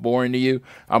came off boring to you.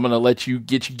 I'm going to let you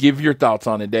give your thoughts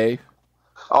on it, Dave.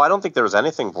 Oh, I don't think there was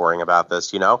anything boring about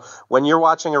this, When you're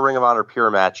watching a Ring of Honor Pure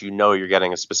match, you're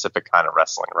getting a specific kind of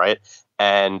wrestling, right?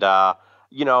 And,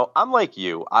 I'm like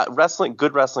you.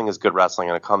 Good wrestling is good wrestling,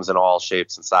 and it comes in all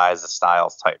shapes and sizes,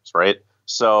 styles, types, right?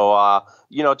 So,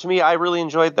 to me, I really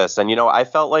enjoyed this. And, I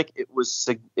felt like it was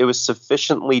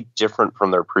sufficiently different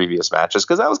from their previous matches,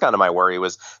 because that was kind of my worry,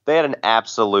 was they had an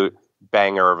absolute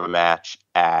banger of a match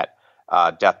at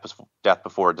Death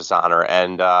Before Dishonor.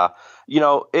 And,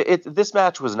 this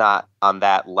match was not on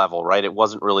that level, right? It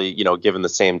wasn't really, given the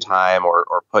same time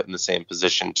or put in the same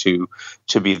position to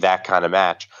be that kind of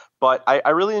match. But I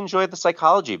really enjoyed the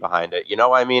psychology behind it.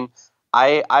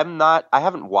 I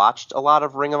haven't watched a lot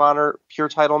of Ring of Honor Pure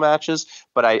title matches,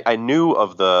 but I knew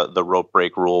of the rope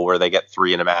break rule where they get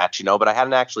 3 in a match, but I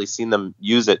hadn't actually seen them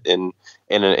use it in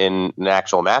an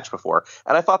actual match before.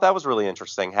 And I thought that was really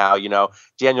interesting how,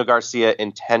 Daniel Garcia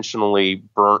intentionally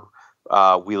burnt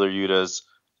Wheeler Yuta's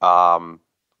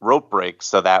rope break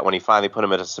so that when he finally put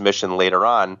him in a submission later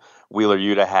on, Wheeler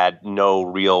Yuta had no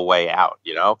real way out,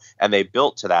 and they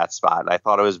built to that spot. And I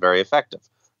thought it was very effective.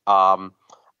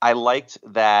 I liked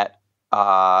that,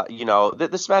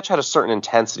 this match had a certain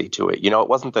intensity to it. It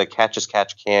wasn't the catch as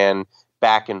catch can,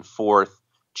 back and forth,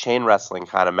 chain wrestling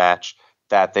kind of match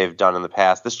that they've done in the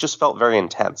past. This just felt very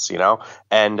intense,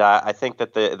 and I think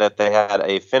that they had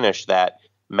a finish that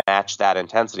matched that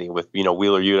intensity with,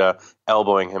 Wheeler Yuta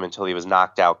elbowing him until he was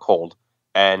knocked out cold.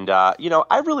 And,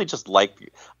 I really just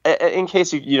like, in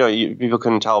case people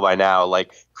couldn't tell by now,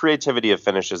 like, creativity of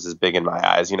finishes is big in my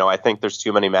eyes. I think there's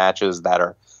too many matches that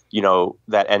are,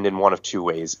 that end in one of two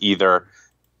ways. Either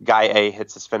guy A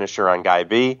hits his finisher on guy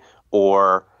B,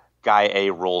 or guy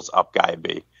A rolls up guy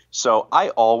B. So I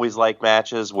always like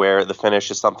matches where the finish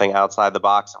is something outside the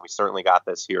box, and we certainly got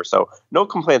this here. So no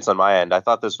complaints on my end. I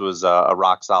thought this was a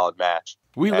rock solid match.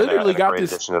 We literally got great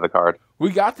this addition to the card.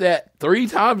 We got that 3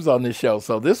 times on this show,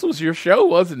 so this was your show,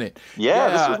 wasn't it? Yeah,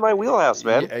 this was my wheelhouse,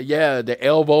 man. Yeah, the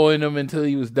elbowing him until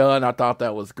he was done. I thought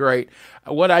that was great.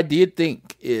 What I did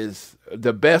think is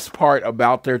the best part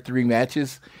about their 3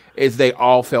 matches is they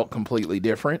all felt completely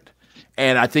different.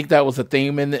 And I think that was a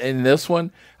theme in this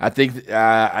one. I think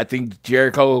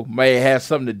Jericho may have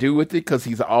something to do with it because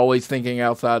he's always thinking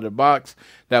outside the box.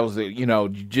 That was,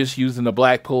 just using the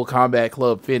Blackpool Combat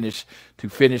Club finish to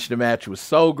finish the match was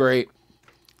so great.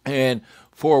 And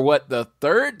for the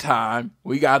 3rd time,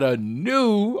 we got a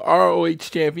new ROH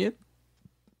champion.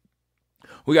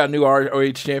 We got a new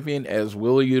ROH champion as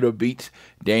Wheeler Yuta beats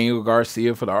Daniel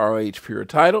Garcia for the ROH Pure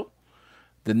title.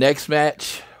 The next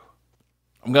match,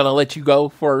 I'm going to let you go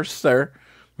first, sir,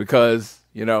 because,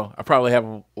 I probably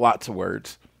have lots of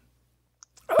words.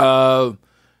 The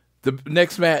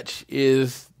next match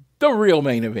is the real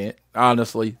main event,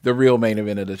 honestly, the real main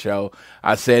event of the show.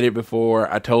 I said it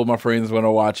before. I told my friends when I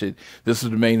watch it, this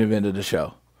was the main event of the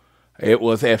show. It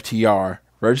was FTR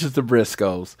versus the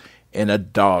Briscoes in a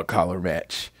dog collar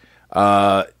match.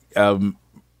 What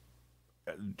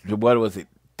was it?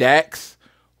 Dax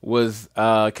was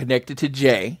connected to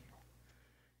Jay,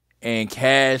 and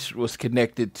Cash was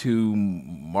connected to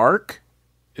Mark.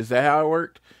 Is that how it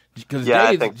worked? Because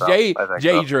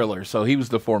Jay Driller, so he was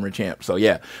the former champ. So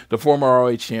yeah, the former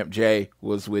ROH champ Jay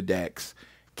was with Dax,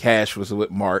 Cash was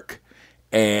with Mark,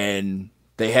 and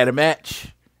they had a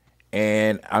match.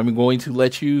 And I'm going to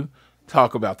let you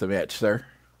talk about the match, sir.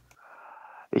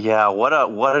 Yeah, what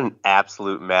an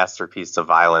absolute masterpiece of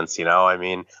violence, I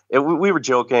mean, we were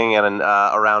joking and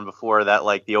around before that,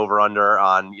 like, the over-under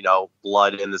on,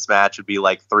 blood in this match would be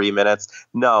like 3 minutes.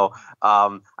 No,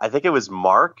 I think it was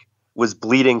Mark was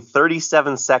bleeding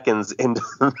 37 seconds into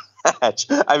the match.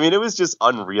 I mean, it was just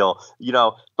unreal. You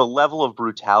know, the level of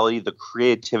brutality, the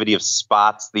creativity of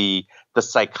spots, the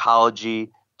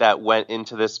psychology that went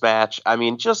into this match. I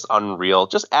mean, just unreal,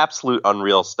 just absolute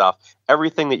unreal stuff.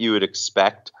 Everything that you would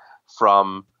expect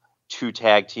from two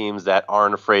tag teams that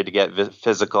aren't afraid to get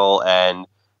physical and,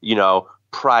 you know,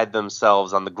 pride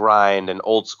themselves on the grind and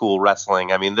old school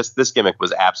wrestling. I mean, this gimmick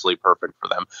was absolutely perfect for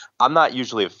them. I'm not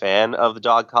usually a fan of the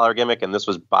dog collar gimmick, and this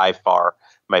was by far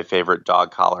my favorite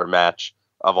dog collar match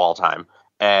of all time.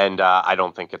 And I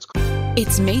don't think it's cool.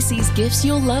 It's Macy's Gifts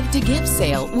You'll Love to Give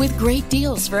sale with great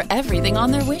deals for everything on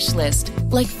their wish list,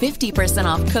 like 50%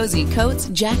 off cozy coats,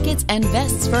 jackets, and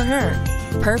vests for her,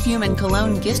 perfume and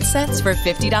cologne gift sets for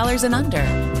 $50 and under,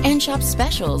 and shop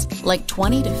specials like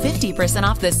 20 to 50%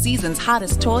 off the season's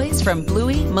hottest toys from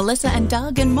Bluey, Melissa and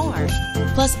Doug, and more.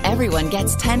 Plus, everyone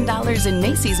gets $10 in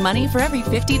Macy's money for every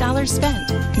 $50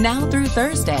 spent, now through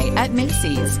Thursday at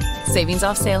Macy's. Savings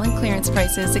off sale and clearance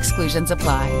prices, exclusions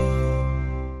apply.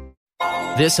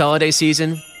 This holiday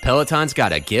season, Peloton's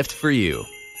got a gift for you.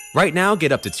 Right now,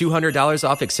 get up to $200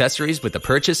 off accessories with the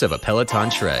purchase of a Peloton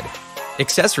Shred.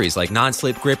 Accessories like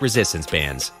non-slip grip resistance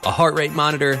bands, a heart rate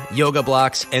monitor, yoga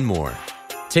blocks, and more.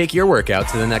 Take your workout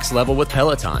to the next level with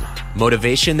Peloton.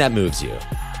 Motivation that moves you.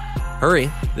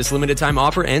 Hurry, this limited time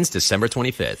offer ends December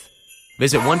 25th.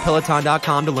 Visit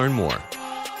onepeloton.com to learn more.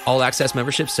 All access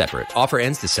membership separate. Offer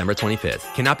ends December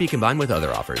 25th. Cannot be combined with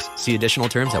other offers. See additional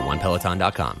terms at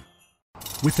onepeloton.com.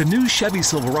 With the new Chevy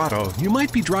Silverado, you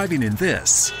might be driving in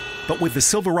this. But with the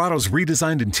Silverado's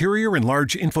redesigned interior and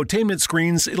large infotainment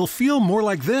screens, it'll feel more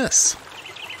like this.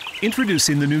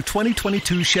 Introducing the new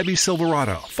 2022 Chevy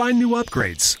Silverado. Find new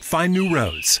upgrades. Find new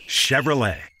roads.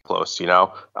 Chevrolet. Close, you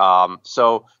know.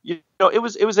 So, you know, it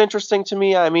was interesting to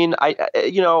me. I mean,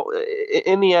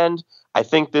 in the end, I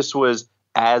think this was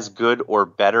as good or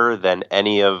better than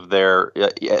either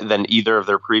of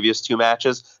their previous two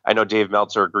matches. I know Dave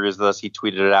Meltzer agrees with us. He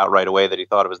tweeted it out right away that he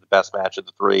thought it was the best match of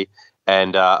the three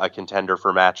and a contender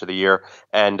for match of the year.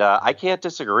 And I can't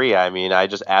disagree. I mean, I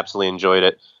just absolutely enjoyed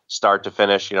it start to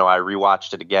finish. You know, I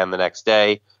rewatched it again the next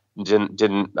day.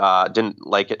 Didn't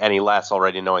like it any less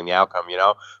already knowing the outcome, you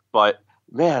know. But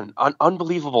man,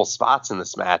 unbelievable spots in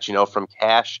this match, you know, from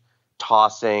Cash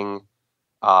tossing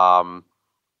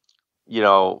you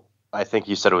know, I think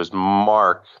you said it was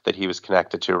Mark that he was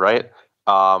connected to, right?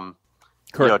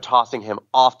 You know, tossing him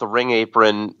off the ring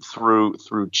apron through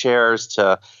chairs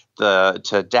to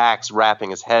Dax wrapping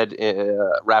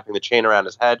the chain around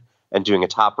his head and doing a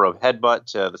top rope headbutt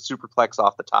to the superplex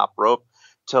off the top rope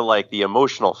to like the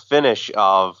emotional finish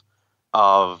of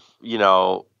you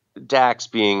know, Dax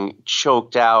being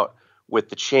choked out with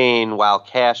the chain while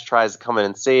Cash tries to come in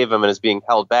and save him and is being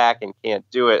held back and can't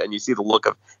do it. And you see the look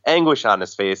of anguish on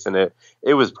his face, and it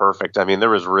was perfect. I mean, there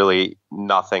was really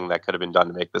nothing that could have been done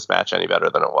to make this match any better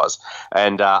than it was.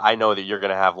 And I know that you're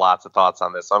going to have lots of thoughts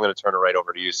on this, so I'm going to turn it right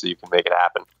over to you so you can make it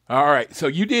happen. All right. So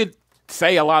you did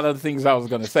say a lot of the things I was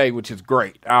going to say, which is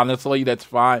great. Honestly, that's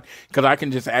fine because I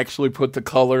can just actually put the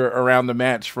color around the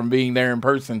match from being there in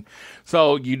person.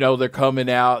 So, you know, they're coming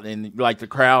out and like the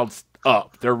crowd's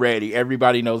up. They're ready.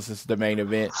 Everybody knows this is the main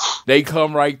event. They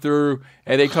come right through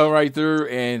and,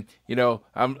 you know,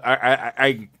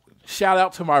 I shout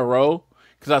out to my row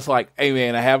because I was like, hey,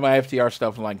 man, I have my FTR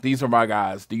stuff. I'm like, these are my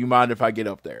guys. Do you mind if I get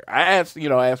up there? I asked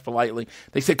politely.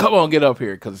 They said, come on, get up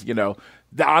here because, you know,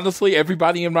 honestly,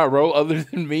 everybody in my row other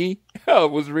than me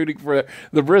was rooting for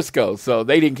the Briscoes, so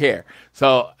they didn't care.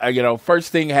 So, you know,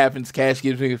 first thing happens, Cash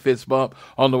gives me a fist bump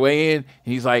on the way in, and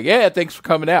he's like, yeah, thanks for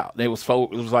coming out. And it was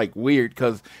like weird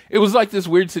because it was like this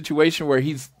weird situation where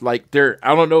he's like, I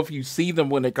don't know if you see them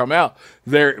when they come out,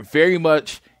 they're very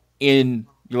much in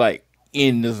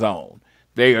the zone.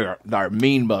 They are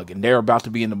mean mugging. They're about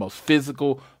to be in the most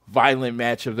physical, violent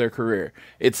match of their career.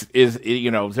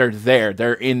 You know, they're there.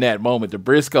 They're in that moment. The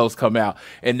Briscoes come out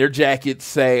and their jackets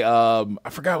say, I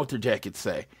forgot what their jackets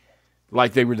say.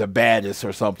 Like they were the baddest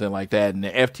or something like that. And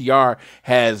the FTR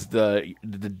has the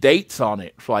dates on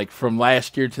it, like from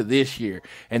last year to this year.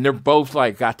 And they're both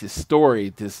like got this story,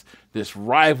 this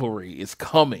rivalry is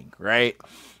coming, right?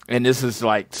 And this is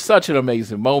like such an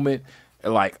amazing moment.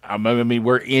 Like, I mean,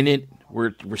 we're in it.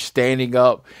 We're standing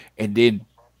up, and then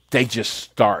they just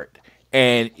start.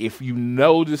 And if you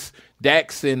notice,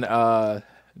 Dax and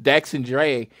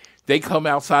Dre, they come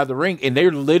outside the ring, and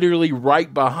they're literally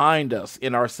right behind us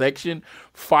in our section,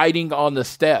 fighting on the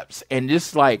steps. And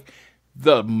just like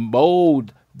the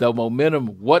momentum,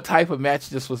 what type of match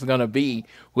this was going to be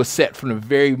was set from the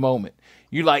very moment.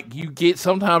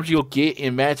 Sometimes you'll get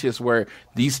in matches where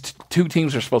these two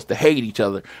teams are supposed to hate each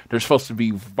other. They're supposed to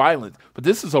be violent, but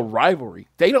this is a rivalry.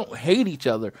 They don't hate each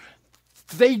other.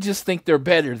 They just think they're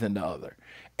better than the other.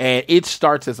 And it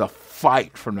starts as a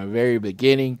fight from the very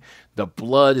beginning. The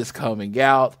blood is coming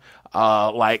out.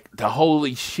 The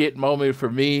holy shit moment for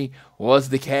me was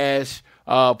the Cash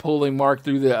pulling Mark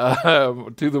through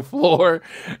the floor.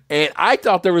 And I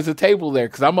thought there was a table there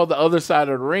because I'm on the other side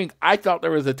of the ring. I thought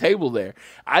there was a table there.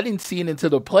 I didn't see it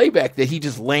until the playback that he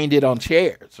just landed on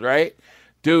chairs, right?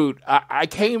 Dude, I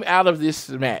came out of this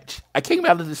match. I came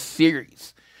out of this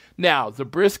series. Now, the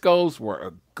Briscoes were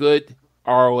a good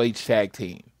ROH tag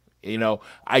team.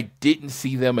 I didn't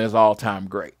see them as all-time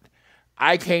great.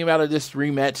 I came out of this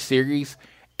rematch series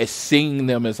as seeing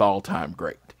them as all-time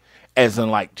great. As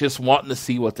in, just wanting to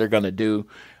see what they're going to do.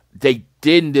 They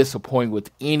didn't disappoint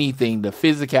with anything. The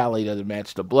physicality of the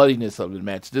match, the bloodiness of the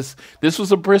match. This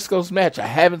was a Briscoes match. I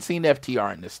haven't seen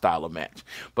FTR in this style of match.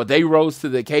 But they rose to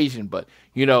the occasion. But,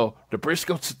 the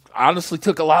Briscoes honestly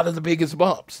took a lot of the biggest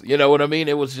bumps. You know what I mean?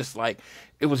 It was just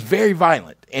it was very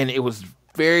violent. And it was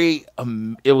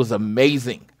it was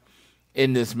amazing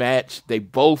in this match. They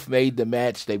both made the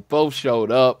match. They both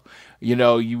showed up. You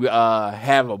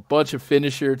have a bunch of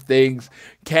finisher things.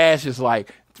 Cash is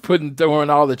throwing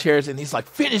all the chairs, and he's like,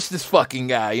 finish this fucking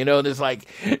guy. And it's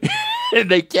and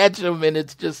they catch him, and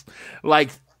it's just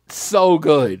so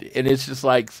good. And it's just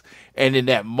and in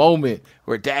that moment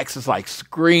where Dax is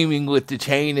screaming with the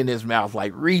chain in his mouth,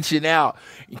 reaching out,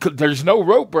 there's no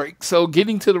rope break. So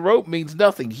getting to the rope means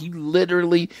nothing. He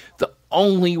literally, the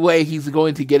only way he's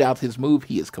going to get out his move,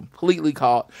 he is completely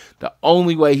caught. The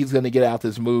only way he's going to get out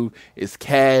this move is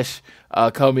Cash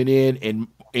coming in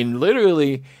and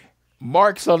literally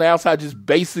Mark's on the outside just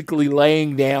basically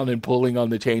laying down and pulling on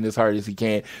the chain as hard as he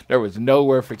can. There was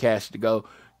nowhere for Cash to go.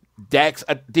 Dax,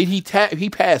 did he tap? He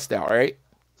passed out, right?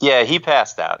 Yeah, he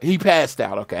passed out. He passed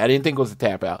out. Okay, I didn't think it was a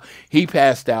tap out. He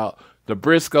passed out. The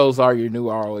Briscoes are your new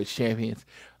ROH champions.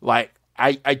 I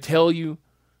tell you,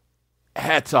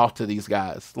 hats off to these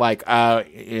guys.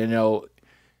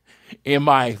 In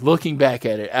my looking back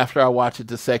at it after I watched it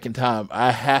the second time,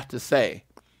 I have to say,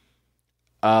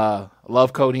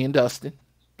 love Cody and Dustin.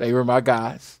 They were my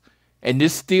guys. And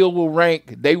this still will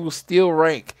rank, they will still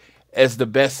rank as the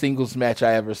best singles match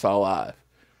I ever saw live.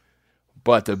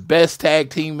 But the best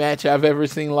tag team match I've ever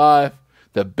seen live,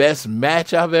 the best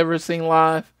match I've ever seen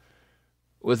live,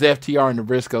 was FTR and the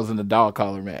Briscoes in the dog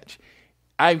collar match.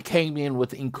 I came in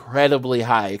with incredibly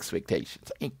high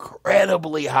expectations.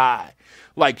 Incredibly high.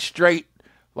 Straight,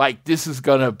 this is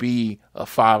going to be a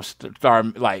 5-star,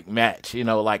 match,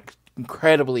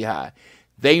 incredibly high.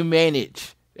 They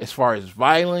manage, as far as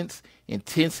violence,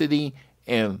 intensity,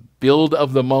 and build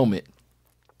of the moment,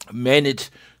 manage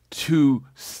to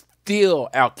still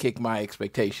outkick my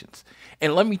expectations.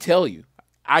 And let me tell you,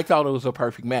 I thought it was a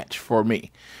perfect match for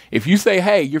me. If you say,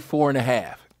 hey, you're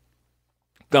 4.5,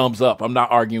 thumbs up. I'm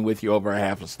not arguing with you over a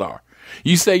 0.5 star.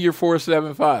 You say you're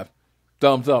 4.75,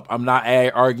 thumbs up. I'm not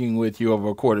arguing with you over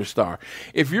a 1/4 star.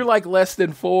 If you're less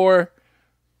than 4,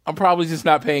 I'm probably just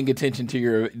not paying attention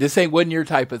to this wasn't your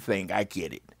type of thing. I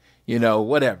get it.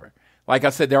 Whatever. Like I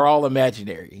said, they're all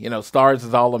imaginary. Stars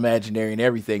is all imaginary and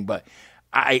everything, but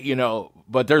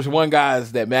but there's one guy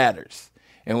that matters.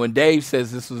 And when Dave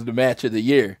says this was the match of the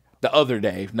year, the other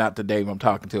Dave, not the Dave I'm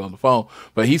talking to on the phone,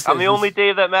 but he says I'm the only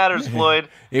Dave that matters, Floyd.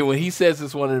 And when he says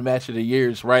it's one of the match of the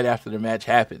years, right after the match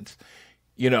happens,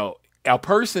 a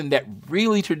person that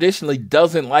really traditionally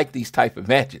doesn't like these type of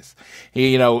matches,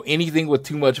 anything with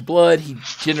too much blood, he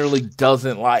generally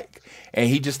doesn't like. And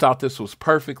he just thought this was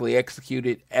perfectly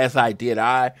executed, as did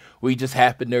I. We just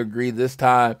happened to agree this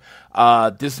time.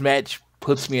 This match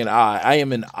puts me in awe. I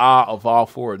am in awe of all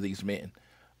 4 of these men.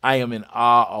 I am in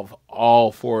awe of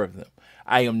all 4 of them.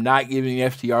 I am not giving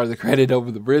FTR the credit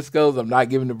over the Briscoes. I'm not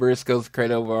giving the Briscoes the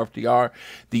credit over FTR.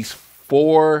 These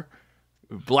 4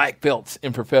 black belts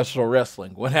in professional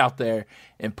wrestling went out there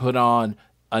and put on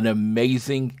an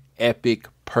amazing, epic,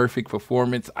 perfect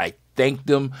performance. I thank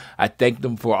them. I thank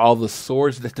them for all the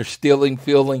sores that they're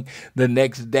feeling the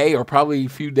next day, or probably a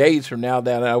few days from now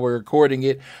that we're recording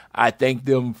it. I thank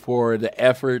them for the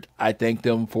effort. I thank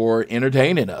them for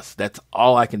entertaining us. That's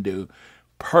all I can do.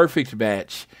 Perfect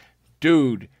match,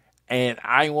 dude. And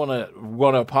I want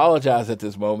to apologize at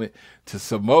this moment to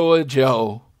Samoa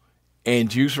Joe and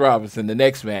Juice Robinson. The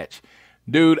next match,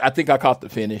 dude, I think I caught the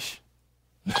finish.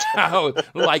 Live,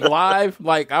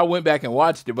 I went back and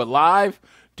watched it, but live,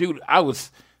 dude, I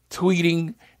was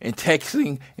tweeting and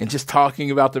texting and just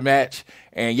talking about the match.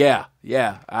 And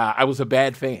I was a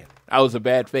bad fan. I was a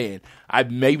bad fan. I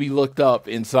maybe looked up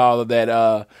and saw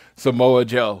that Samoa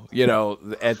Joe,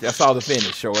 I saw the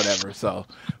finish or whatever. So,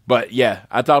 but yeah,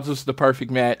 I thought this was the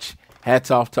perfect match.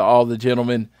 Hats off to all the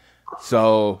gentlemen.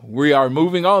 So we are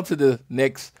moving on to the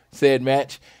next said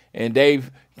match, and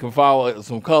Dave can follow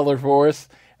some color for us.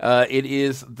 It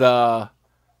is the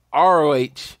ROH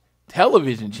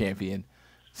television champion,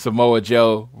 Samoa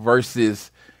Joe,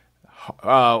 versus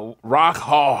Rock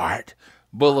Hard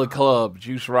Bullet Club,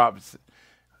 Juice Robinson.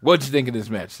 What'd you think of this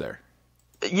match, sir?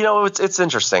 It's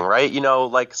interesting, right?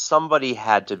 Like somebody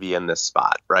had to be in this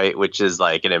spot, right? Which is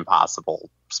like an impossible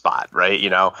spot, right?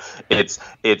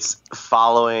 It's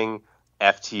following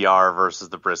FTR versus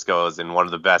the Briscoes in one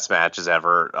of the best matches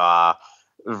ever,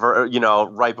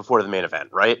 right before the main event,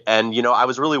 right? And, I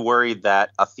was really worried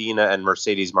that Athena and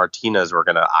Mercedes Martinez were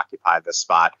going to occupy this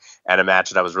spot, and a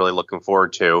match that I was really looking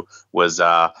forward to was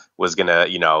going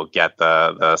to, get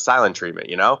the silent treatment,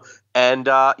 And,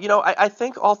 I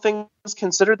think all things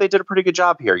considered, they did a pretty good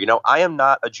job here. I am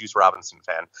not a Juice Robinson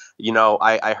fan.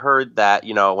 I heard that,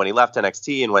 when he left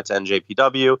NXT and went to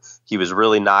NJPW, he was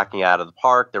really knocking out of the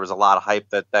park. There was a lot of hype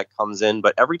that comes in.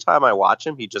 But every time I watch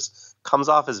him, he just comes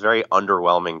off as very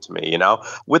underwhelming to me,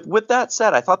 With that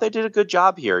said, I thought they did a good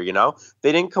job here,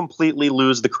 They didn't completely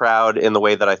lose the crowd in the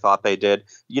way that I thought they did,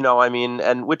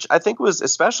 and which I think was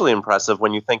especially impressive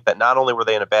when you think that not only were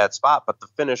they in a bad spot, but the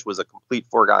finish was a complete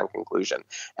foregone conclusion.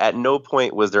 At no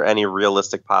point was there any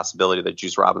realistic possibility that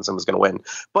Juice Robinson was going to win.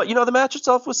 But, the match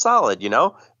itself was solid,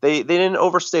 They didn't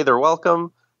overstay their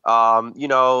welcome.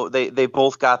 They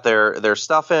both got their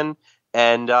stuff in.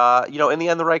 And, in the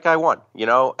end, the right guy won,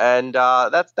 and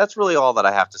that's really all that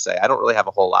I have to say. I don't really have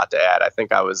a whole lot to add. I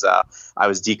think I was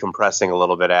decompressing a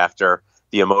little bit after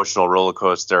the emotional roller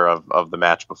coaster of the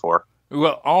match before.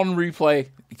 Well, on replay,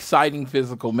 exciting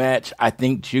physical match. I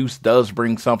think Juice does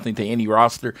bring something to any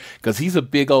roster because he's a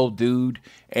big old dude,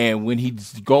 and when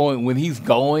he's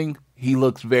going, he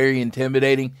looks very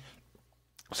intimidating.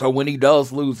 So when he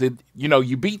does lose it,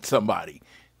 you beat somebody.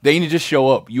 They didn't just show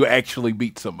up. You actually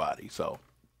beat somebody. So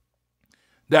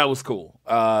that was cool.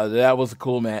 That was a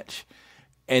cool match.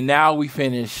 And now we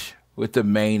finish with the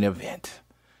main event.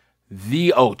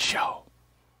 The Ocho.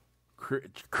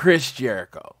 Chris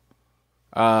Jericho.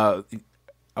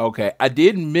 Okay, I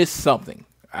did miss something.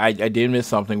 I did miss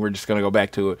something. We're just going to go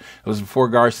back to it. It was before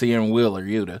Garcia and Wheeler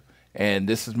Yuta. And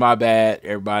this is my bad,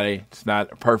 everybody. It's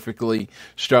not perfectly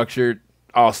structured.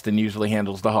 Austin usually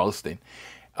handles the hosting.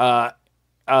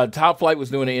 Top Flight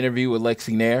was doing an interview with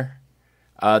Lexi Nair.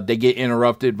 They get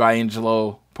interrupted by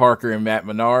Angelo Parker and Matt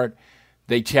Menard.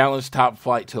 They challenged Top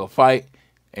Flight to a fight,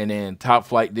 and then Top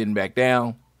Flight didn't back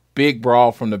down. Big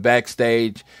brawl from the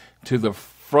backstage to the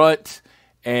front,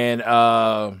 and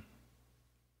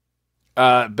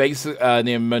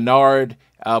then Menard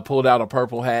pulled out a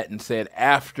purple hat and said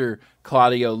after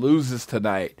Claudio loses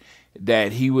tonight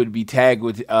that he would be tagged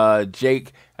with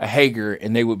Jake Hager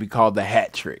and they would be called the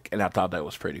Hat Trick, and I thought that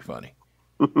was pretty funny.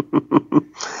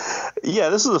 Yeah,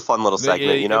 this is a fun little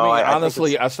segment.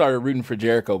 I started rooting for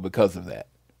Jericho because of that.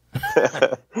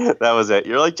 That was it.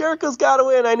 You're like, Jericho's got to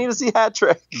win. I need to see Hat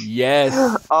Trick. Yes.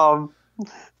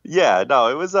 Yeah, no,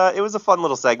 it was a fun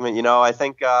little segment. I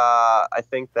think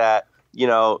that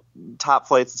Top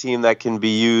Flight's a team that can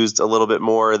be used a little bit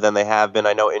more than they have been.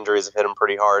 I know injuries have hit them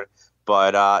pretty hard,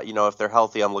 but if they're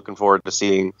healthy, I'm looking forward to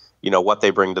seeing what they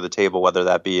bring to the table, whether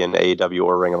that be in AEW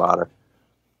or Ring of Honor.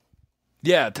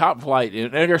 Yeah, Top Flight,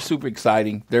 and they're super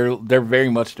exciting. They're very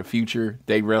much the future.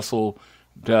 They wrestle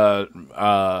the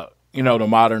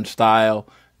modern style.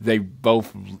 They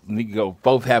both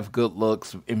have good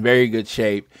looks, in very good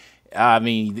shape. I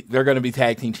mean, they're going to be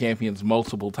tag team champions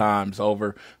multiple times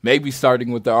over, maybe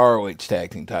starting with the ROH tag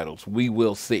team titles. We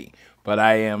will see. But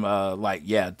I am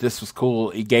this was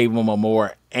cool. It gave them a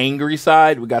more angry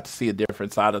side. We got to see a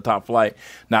different side of Top Flight,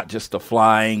 not just the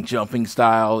flying, jumping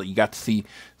style. You got to see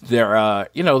their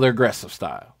aggressive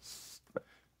style.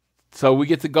 So we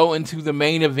get to go into the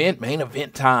main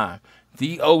event time.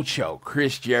 The Ocho,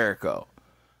 Chris Jericho.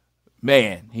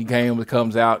 Man,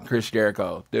 comes out, Chris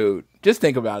Jericho. Dude, just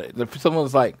think about it. If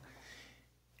someone's like,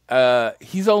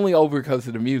 he's only over because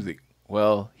of the music.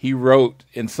 Well, he wrote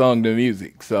and sung the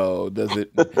music, so does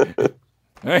that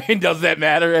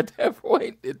matter at that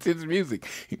point? It's his music.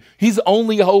 He's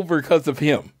only over because of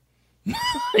him.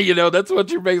 That's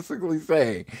what you're basically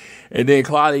saying. And then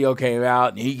Claudio came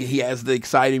out, and he has the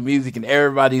exciting music, and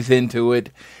everybody's into it.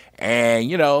 And,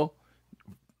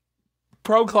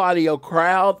 pro Claudio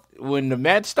crowd when the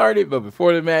match started, but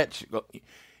before the match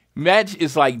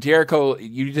is like Jericho.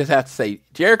 You just have to say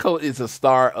Jericho is a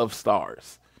star of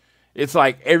stars. It's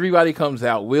like everybody comes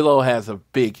out. Willow has a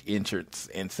big entrance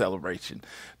and celebration.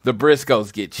 The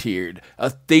Briscoes get cheered.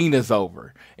 Athena's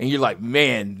over. And you're like,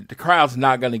 man, the crowd's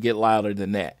not going to get louder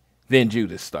than that. Then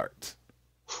Judas starts.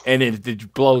 And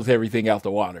it blows everything out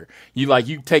the water.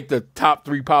 You take the top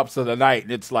 3 pops of the night,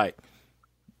 and it's like,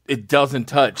 it doesn't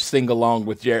touch Sing Along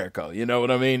with Jericho. You know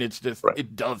what I mean? It's just,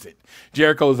 It doesn't.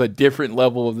 Jericho's a different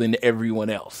level than everyone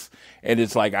else. And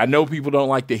it's like, I know people don't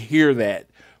like to hear that,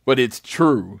 but it's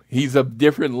true. He's a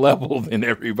different level than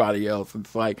everybody else.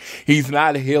 It's like, he's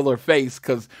not heel or face,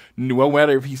 because no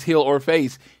matter if he's heel or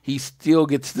face, he still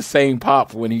gets the same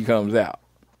pop when he comes out.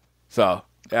 So,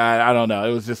 I don't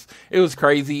know. It was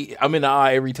crazy. I'm in awe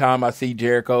every time I see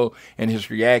Jericho and his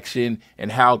reaction and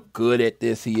how good at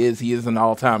this he is. He is an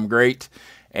all-time great.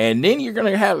 And then you're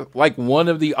going to have like one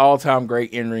of the all-time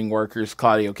great in-ring workers,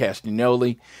 Claudio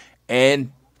Castagnoli,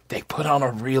 and they put on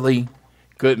a really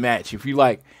good match. If you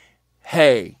like,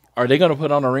 hey, are they going to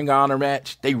put on a Ring of Honor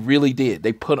match? They really did.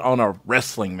 They put on a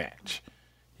wrestling match.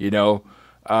 Claudio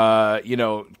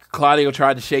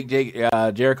tried to shake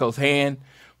Jericho's hand,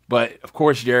 but of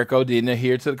course Jericho didn't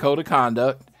adhere to the code of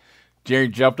conduct. Jerry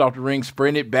jumped off the ring,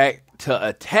 sprinted back to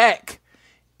attack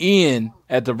Ian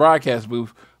at the broadcast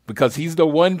booth because he's the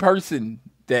one person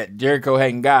that Jericho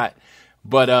hadn't got.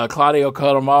 But Claudio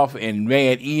cut him off, and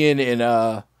man, Ian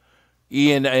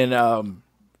and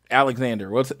Alexander,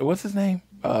 what's his name?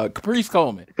 Caprice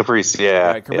Coleman. Caprice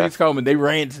Coleman. They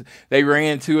ran to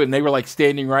it, and they were like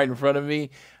standing right in front of me.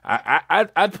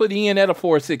 I'd put Ian at a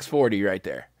 4.6 40 right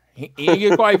there. He didn't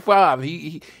get quite 5.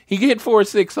 He hit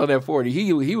 4.6 on that 40.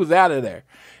 He was out of there.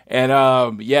 And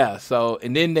so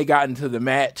and then they got into the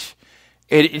match.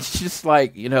 And it's just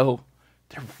like, they're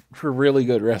really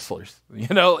good wrestlers.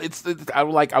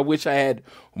 I wish I had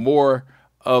more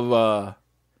of a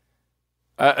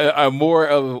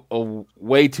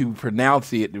way to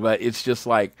pronounce it, but it's just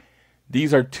like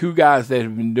these are two guys that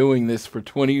have been doing this for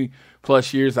 20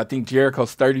 plus years. I think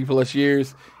Jericho's 30 plus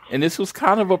years, and this was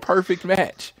kind of a perfect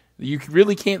match. You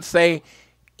really can't say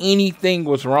anything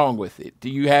was wrong with it.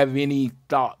 Do you have any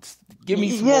thoughts? Give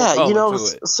me some more color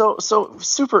to it. So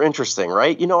super interesting,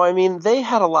 right? They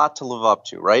had a lot to live up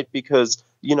to, right? Because,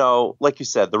 like you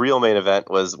said, the real main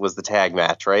event was the tag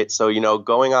match, right? So,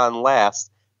 going on last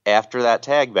after that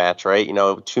tag match, right?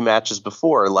 2 matches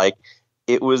before,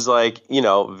 it was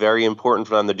very important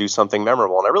for them to do something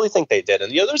memorable. And I really think they did.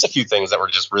 And, there's a few things that were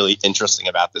just really interesting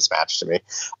about this match to me.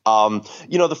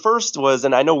 The first was,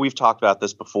 and I know we've talked about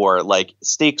this before,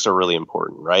 stakes are really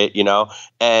important, right?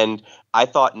 And I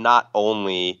thought not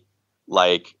only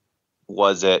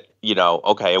was it,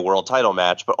 a world title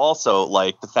match, but also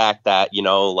the fact that,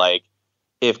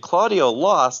 if Claudio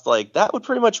lost, that would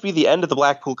pretty much be the end of the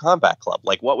Blackpool Combat Club.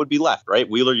 What would be left, right?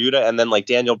 Wheeler Yuta, and then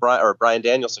Bryan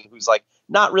Danielson, who's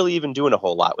not really even doing a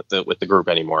whole lot with the group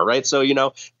anymore, right? So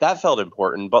that felt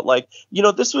important, but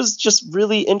this was just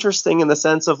really interesting in the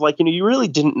sense of you really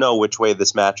didn't know which way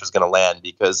this match was going to land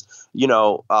because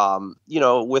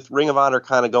with Ring of Honor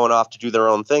kind of going off to do their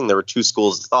own thing, there were 2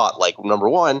 schools of thought. Number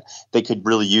one, they could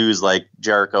really use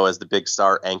Jericho as the big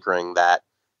star anchoring that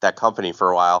company for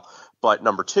a while. But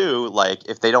number 2,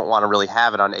 if they don't want to really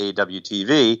have it on AEW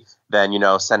TV, then,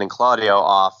 sending Claudio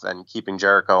off and keeping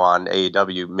Jericho on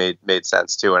AEW made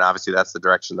sense too. And obviously that's the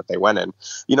direction that they went in.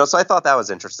 So I thought that was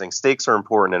interesting. Stakes are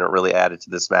important, and it really added to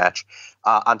this match.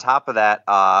 On top of that,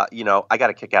 I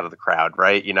got a kick out of the crowd,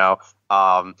 right?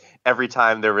 Every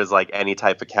time there was any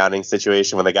type of counting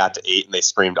situation when they got to 8 and they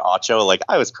screamed Ocho,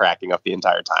 I was cracking up the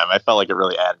entire time. I felt like it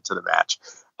really added to the match.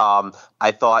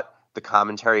 I thought the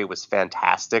commentary was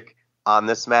fantastic on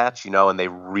this match, and they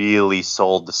really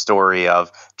sold the story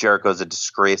of Jericho's a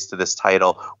disgrace to this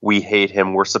title. We hate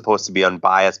him. We're supposed to be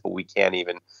unbiased, but we can't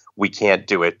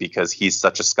do it because he's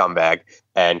such a scumbag.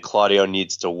 And Claudio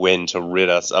needs to win to rid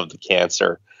us of the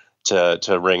cancer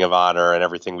to Ring of Honor and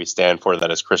everything we stand for, that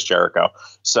is Chris Jericho.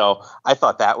 So I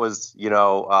thought that was,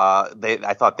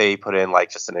 I thought they put in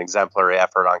just an exemplary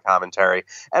effort on commentary.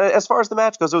 And as far as the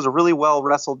match goes, it was a really well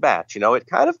wrestled match. It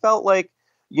kind of felt like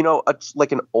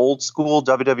an old school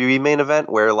WWE main event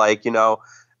where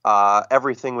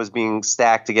everything was being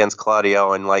stacked against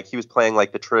Claudio, and he was playing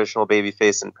the traditional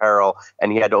babyface in peril, and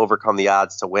he had to overcome the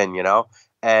odds to win,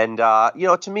 And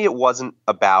to me, it wasn't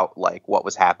about what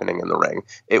was happening in the ring.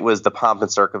 It was the pomp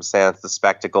and circumstance, the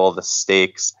spectacle, the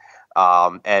stakes,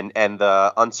 and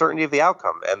the uncertainty of the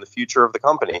outcome and the future of the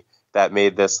company that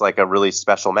made this a really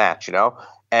special match,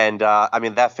 And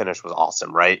that finish was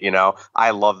awesome, right?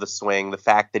 I love the swing. The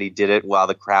fact that he did it while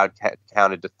the crowd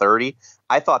counted to 30.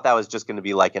 I thought that was just going to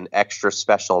be an extra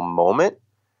special moment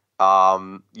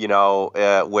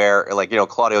where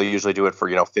Claudio usually do it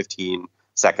for 15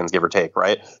 seconds, give or take,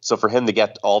 right? So for him to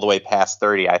get all the way past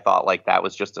 30, I thought like that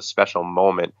was just a special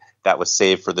moment that was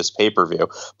saved for this pay-per-view.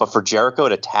 But for Jericho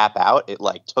to tap out, it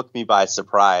like took me by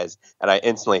surprise, and I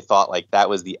instantly thought like that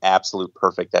was the absolute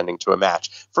perfect ending to a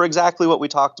match for exactly what we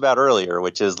talked about earlier,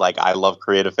 which is like I love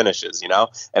creative finishes,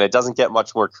 and it doesn't get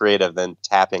much more creative than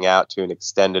tapping out to an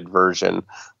extended version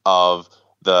of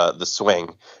the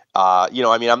swing.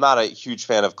 I'm not a huge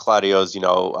fan of Claudio's,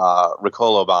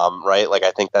 Riccolo bomb, right? Like,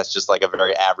 I think that's just like a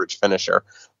very average finisher.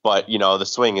 But, the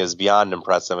swing is beyond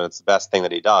impressive, and it's the best thing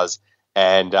that he does.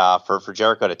 And for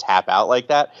Jericho to tap out like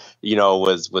that,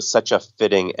 was such a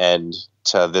fitting end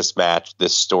to this match,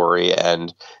 this story,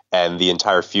 and the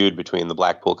entire feud between the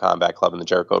Blackpool Combat Club and the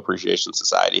Jericho Appreciation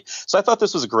Society. So I thought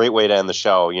this was a great way to end the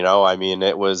show.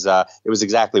 It was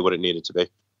exactly what it needed to be.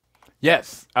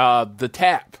 Yes, the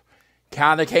tap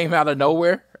kind of came out of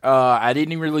nowhere. I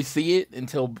didn't even really see it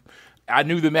until I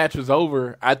knew the match was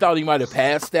over. I thought he might have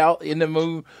passed out in the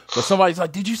move, but somebody's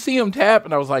like, "Did you see him tap?"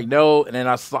 And I was like, "No." And then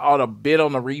I saw it a bit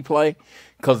on the replay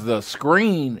because the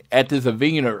screen at this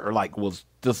arena was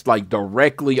just like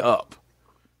directly up.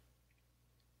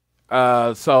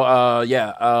 The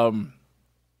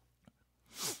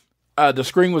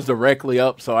screen was directly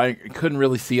up, so I couldn't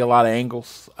really see a lot of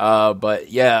angles.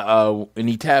 And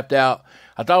he tapped out.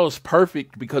 I thought it was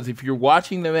perfect because if you're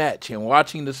watching the match and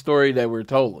watching the story that we're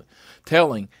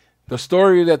telling, the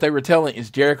story that they were telling is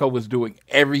Jericho was doing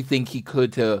everything he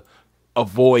could to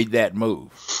avoid that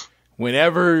move.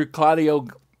 Whenever Claudio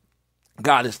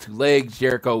got his two legs,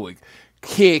 Jericho would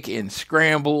kick and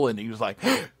scramble, and he was like,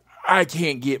 I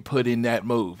can't get put in that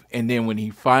move. And then when he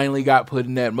finally got put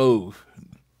in that move,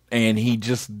 and he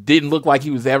just didn't look like he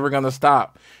was ever going to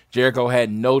stop, Jericho had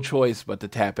no choice but to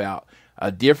tap out.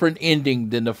 A different ending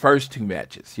than the first two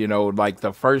matches. Like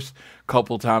the first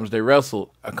couple times they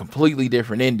wrestled, a completely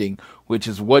different ending, which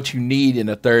is what you need in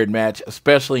a third match,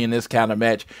 especially in this kind of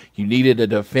match. You needed a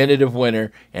definitive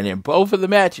winner, and in both of the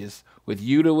matches, with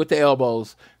Yuta with the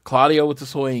elbows, Claudio with the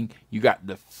swing, you got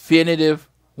definitive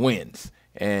wins.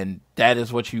 And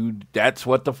that's what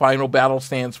the final battle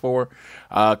stands for.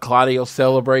 Claudio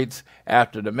celebrates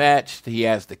after the match. He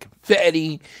has the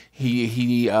confetti.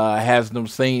 He has them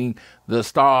sing "The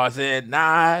Stars at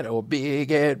Night" or "Big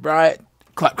and Bright."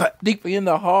 Clap, clap, deep in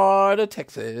the heart of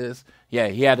Texas. Yeah,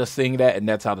 he had to sing that, and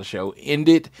that's how the show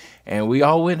ended. And we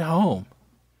all went home.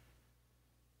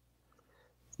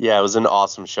 Yeah, it was an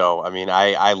awesome show. I mean,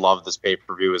 I love this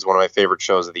pay-per-view. It was one of my favorite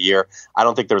shows of the year. I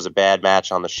don't think there was a bad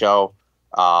match on the show.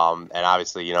 And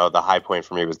obviously, the high point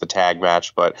for me was the tag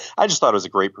match, but I just thought it was a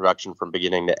great production from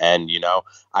beginning to end.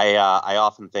 I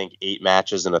often think 8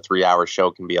 matches in a 3-hour show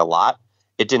can be a lot.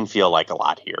 It didn't feel like a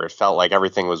lot here. It felt like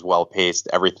everything was well paced.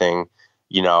 Everything,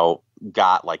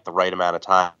 got like the right amount of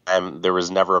time. There was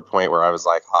never a point where I was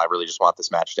like, I really just want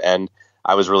this match to end.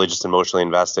 I was really just emotionally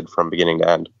invested from beginning to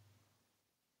end.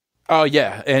 Oh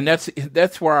yeah, and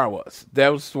that's where I was. That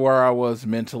was where I was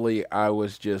mentally. I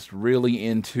was just really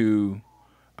into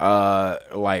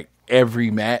like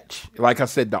every match. Like I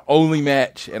said, the only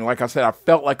match, and like I said, I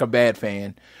felt like a bad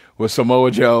fan, was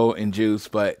Samoa Joe and Juice,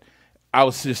 but I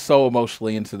was just so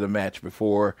emotionally into the match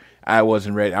before. I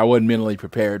wasn't ready. I wasn't mentally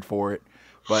prepared for it,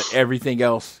 but everything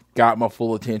else got my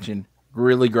full attention.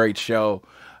 Really great show.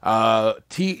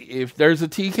 If there's a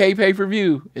TK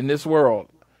pay-per-view in this world,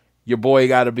 your boy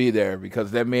got to be there,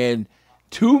 because that man,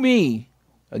 to me,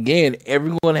 again,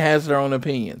 everyone has their own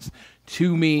opinions.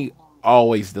 To me,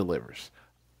 always delivers.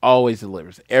 Always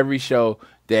delivers. Every show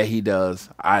that he does,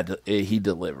 he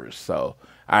delivers. So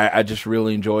I just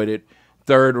really enjoyed it.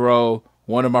 Third row,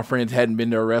 one of my friends hadn't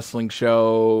been to a wrestling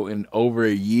show in over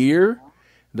a year.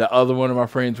 The other one of my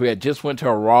friends, we had just went to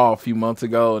a Raw a few months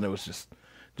ago, and it was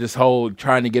just whole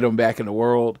trying to get him back in the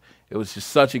world. It was just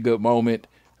such a good moment.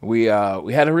 We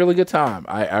had a really good time.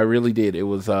 I really did. It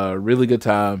was a really good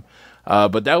time.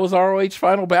 But that was ROH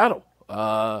Final Battle.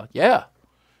 Yeah.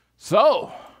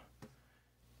 So,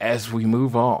 as we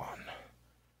move on,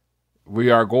 we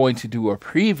are going to do a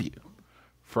preview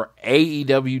for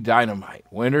AEW Dynamite.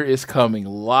 Winter is coming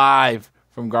live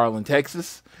from Garland,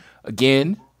 Texas.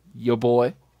 Again, your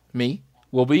boy, me,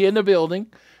 will be in the building.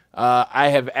 I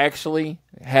have actually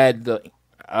had the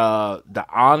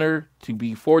honor to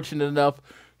be fortunate enough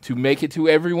to make it to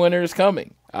every Winter is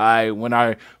Coming. When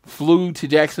I flew to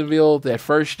Jacksonville that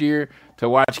first year to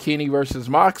watch Kenny versus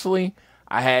Moxley,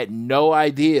 I had no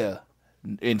idea,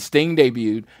 and Sting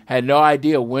debuted, had no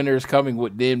idea Winter is Coming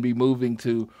would then be moving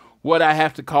to what I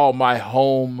have to call my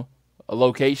home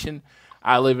location.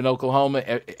 I live in Oklahoma.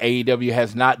 AEW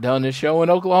has not done a show in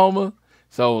Oklahoma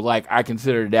So, like, I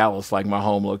consider Dallas like my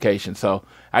home location. So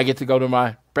I get to go to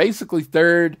my basically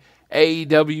third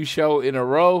AEW show in a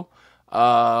row.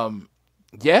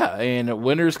 Yeah, and a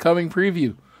Winter's Coming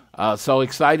preview. So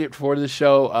excited for the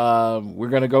show. We're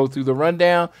going to go through the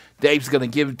rundown. Dave's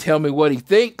going to tell me what he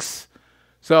thinks.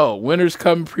 So, Winter's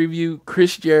Coming preview,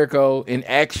 Chris Jericho in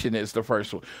action is the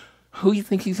first one. Who do you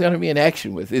think he's going to be in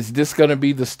action with? Is this going to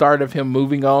be the start of him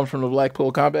moving on from the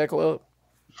Blackpool Combat Club?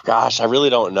 Gosh, I really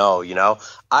don't know,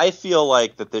 I feel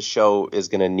like that this show is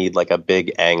going to need like a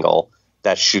big angle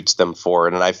that shoots them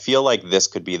forward, and I feel like this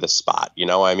could be the spot,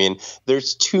 I mean,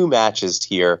 there's 2 matches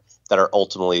here that are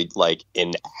ultimately like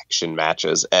in action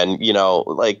matches, and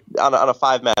like on a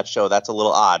 5-match show, that's a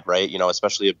little odd, right?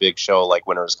 Especially a big show like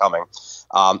Winter is Coming,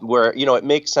 where it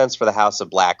makes sense for the House of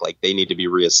Black, like they need to be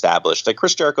reestablished. Like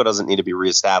Chris Jericho doesn't need to be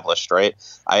reestablished, right?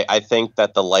 I think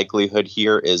that the likelihood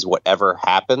here is whatever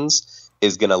happens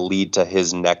is going to lead to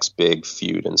his next big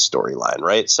feud and storyline,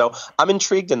 right? So I'm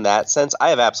intrigued in that sense. I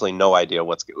have absolutely no idea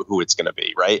who it's going to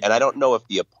be, right? And I don't know if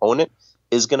the opponent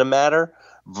is going to matter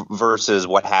versus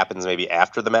what happens maybe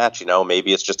after the match.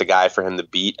 Maybe it's just a guy for him to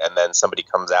beat and then somebody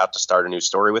comes out to start a new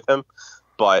story with him.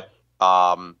 But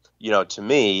to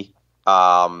me,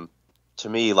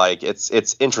 like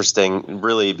it's interesting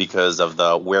really because of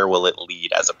the where will it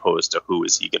lead as opposed to who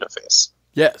is he going to face.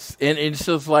 Yes, and it's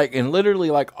just like, and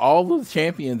literally like all of the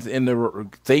champions in the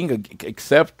thing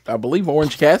except I believe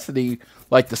Orange Cassidy,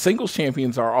 like the singles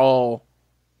champions are all,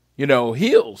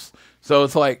 heels. So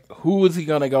it's like, who is he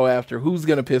going to go after? Who's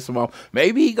going to piss him off?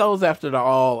 Maybe he goes after the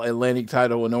All Atlantic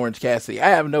title in Orange Cassidy. I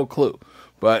have no clue,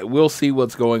 but we'll see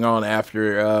what's going on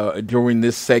after during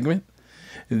this segment.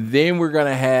 Then we're going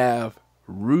to have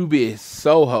Ruby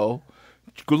Soho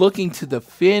looking to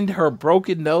defend her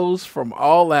broken nose from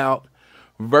All Out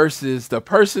versus the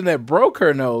person that broke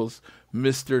her nose,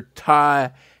 Mr.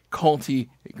 Ty Conti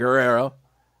Guerrero.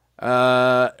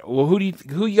 Well, who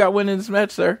you got winning this match,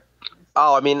 sir?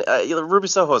 Oh, I mean, Ruby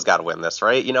Soho's got to win this,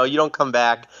 right? You don't come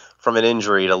back from an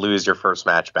injury to lose your first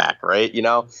match back, right?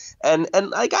 And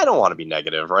like, I don't want to be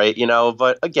negative, right?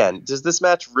 But again, does this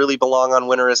match really belong on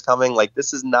Winter is Coming? Like,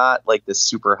 this is not like this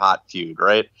super hot feud,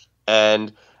 right?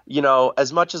 And,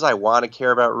 as much as I want to care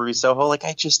about Ruby Soho, like,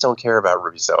 I just don't care about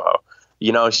Ruby Soho.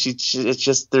 It's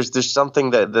just there's something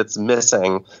that's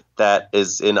missing that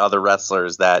is in other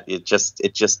wrestlers that it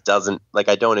just doesn't, like,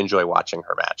 I don't enjoy watching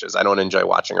her matches. I don't enjoy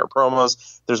watching her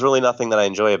promos. There's really nothing that I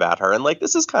enjoy about her. And like,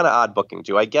 this is kind of odd booking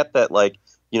too. I get that, like,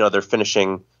 they're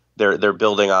finishing, they're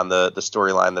building on the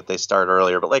storyline that they started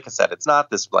earlier. But like I said, it's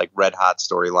not this like red hot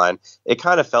storyline. It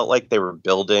kind of felt like they were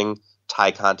building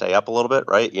Ty Conte up a little bit,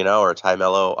 right? Or Ty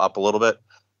Mello up a little bit.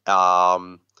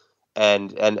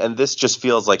 And this just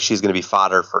feels like she's going to be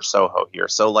fodder for Soho here.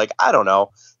 So like, I don't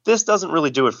know. This doesn't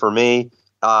really do it for me.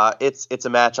 It's a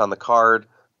match on the card,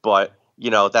 but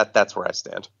that's where I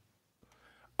stand.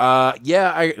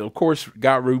 Yeah, I of course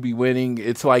got Ruby winning.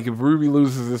 It's like if Ruby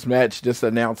loses this match, just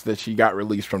announce that she got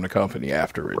released from the company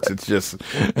afterwards. Right. It's just,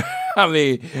 I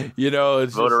mean,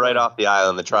 it's vote her right off the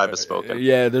island. The tribe has spoken.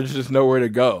 Yeah, there's just nowhere to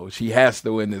go. She has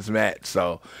to win this match.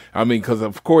 So, I mean, because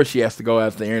of course she has to go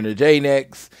after Anna Jay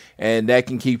next, and that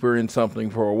can keep her in something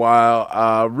for a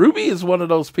while. Ruby is one of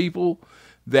those people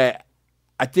that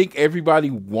I think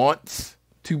everybody wants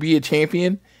to be a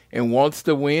champion and wants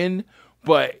to win,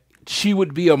 but she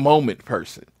would be a moment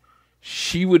person.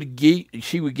 She would get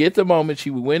the moment. She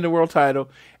would win the world title.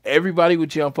 Everybody would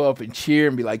jump up and cheer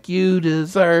and be like, "You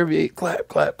deserve it!" Clap,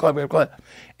 clap, clap, clap, clap.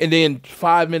 And then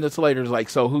 5 minutes later, it's like,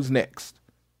 "So who's next?"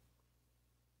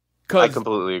 I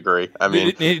completely agree. I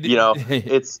mean,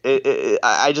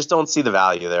 I just don't see the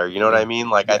value there. You know what I mean?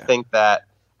 Like, yeah.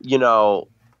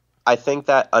 I think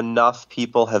that enough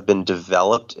people have been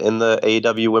developed in the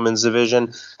AEW women's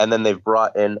division, and then they've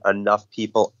brought in enough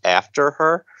people after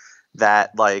her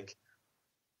that, like,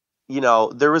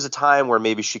 there was a time where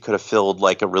maybe she could have filled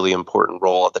like a really important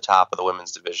role at the top of the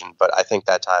women's division, but I think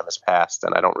that time has passed,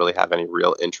 and I don't really have any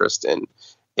real interest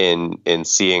in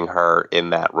seeing her in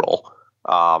that role.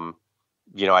 I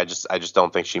just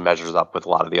don't think she measures up with a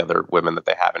lot of the other women that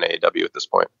they have in AEW at this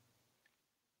point.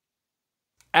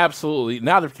 Absolutely.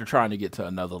 Not if you're trying to get to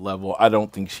another level. I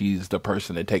don't think she's the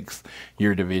person that takes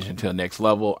your division to the next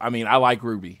level. I mean, I like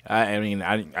Ruby. I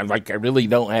really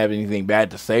don't have anything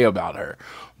bad to say about her.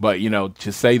 But,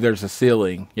 to say there's a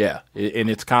ceiling, yeah, and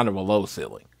it's kind of a low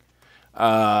ceiling.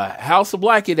 House of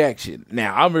Black in action.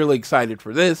 Now, I'm really excited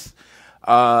for this.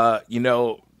 A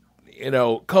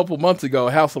couple months ago,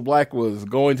 House of Black was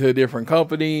going to a different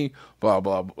company, blah,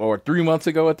 blah, or 3 months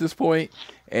ago at this point.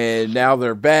 And now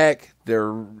they're back.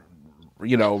 They're,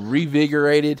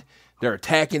 revigorated. They're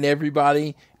attacking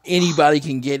everybody. anybody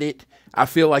can get it. I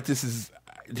feel like this is,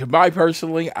 I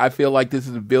feel like this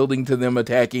is building to them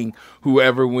attacking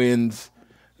whoever wins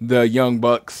the Young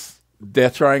Bucks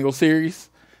Death Triangle series.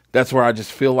 That's where I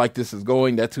just feel like this is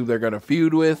going. That's who they're going to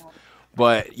feud with.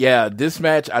 But yeah, this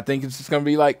match, I think it's just going to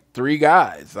be like 3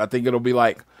 guys. I think it'll be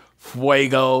like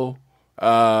Fuego,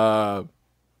 Fuego.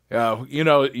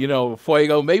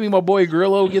 Maybe my boy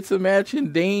Grillo gets a match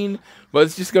and Dean, but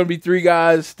it's just going to be 3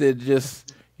 guys that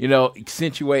just,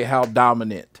 accentuate how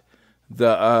dominant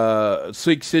the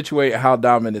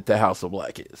House of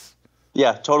Black is.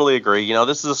 Yeah, totally agree.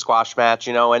 This is a squash match,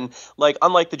 and like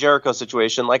unlike the Jericho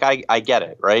situation, like I get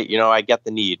it, right? I get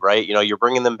the need, right? You're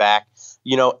bringing them back.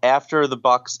 After the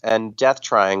Bucks and Death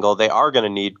Triangle, they are going to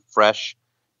need fresh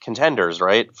contenders,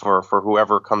 right? For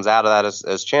whoever comes out of that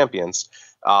as champions.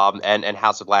 And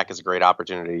House of Black is a great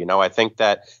opportunity. I think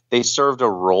that they served a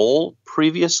role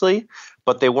previously,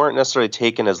 but they weren't necessarily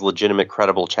taken as legitimate,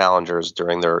 credible challengers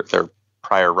during their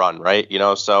prior run, right?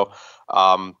 So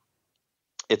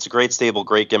it's a great stable,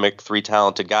 great gimmick, 3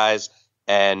 talented guys.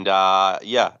 And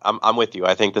I'm with you.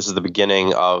 I think this is the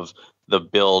beginning of the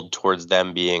build towards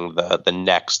them being the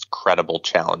next credible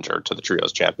challenger to the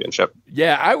Trios Championship.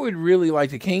 Yeah, I would really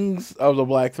like the Kings of the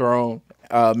Black Throne,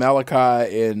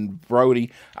 Malachi and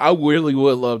Brody. I really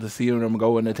would love to see them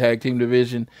go in the tag team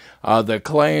division. The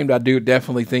Acclaimed, I do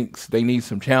definitely think they need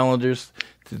some challengers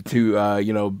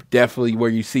to definitely where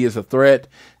you see as a threat.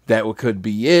 That could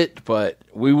be it, but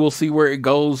we will see where it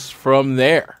goes from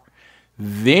there.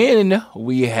 Then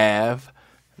we have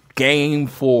Game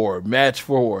 4, Match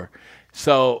 4.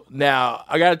 So now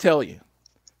I got to tell you,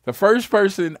 the first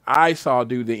person I saw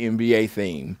do the NBA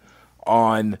theme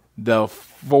on the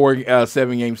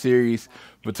 7-game series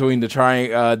between the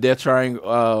Death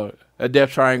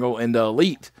Triangle and the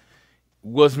Elite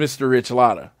was Mr. Rich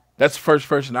Latta. That's the first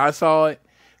person I saw it,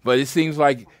 but it seems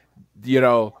like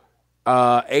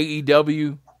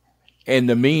AEW and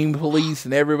the meme police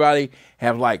and everybody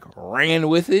have ran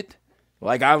with it.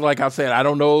 Like I said, I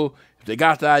don't know if they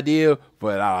got the idea,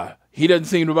 but he doesn't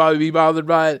seem to be bothered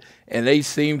by it, and they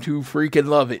seem to freaking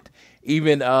love it.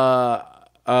 Even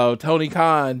Tony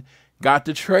Khan got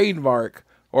the trademark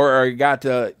or got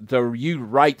the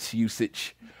rights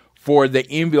usage for the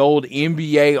old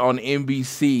NBA on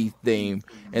NBC theme.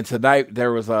 And tonight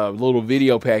there was a little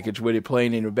video package with it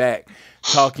playing in the back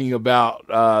talking about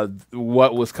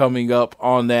what was coming up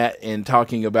on that and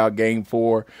talking about Game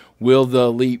 4. Will the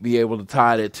Elite be able to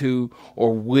tie it at 2,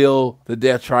 or will the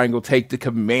Death Triangle take the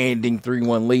commanding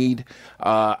 3-1 lead?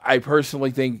 I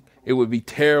personally think it would be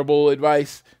terrible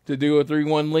advice to do a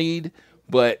 3-1 lead,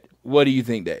 but what do you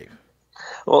think, Dave?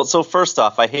 Well, so first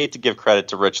off, I hate to give credit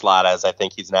to Rich Latta, as I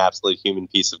think he's an absolute human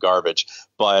piece of garbage.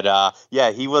 But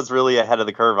he was really ahead of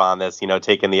the curve on this,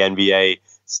 taking the NBA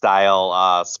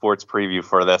style sports preview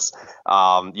for this.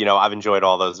 I've enjoyed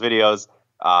all those videos.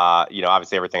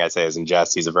 Obviously everything I say is in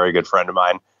jest. He's a very good friend of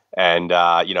mine. And,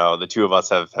 the two of us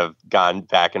have gone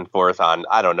back and forth on,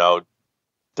 I don't know,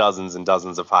 dozens and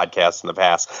dozens of podcasts in the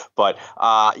past. But,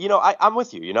 I'm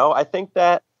with you. I think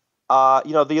that,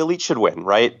 the Elite should win,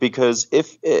 right? Because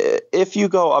if you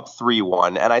go up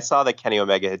 3-1, and I saw that Kenny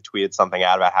Omega had tweeted something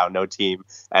out about how no team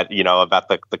about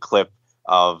the clip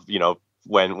of,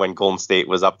 when Golden State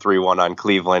was up 3-1 on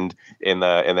Cleveland in the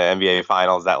NBA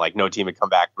Finals, that no team had come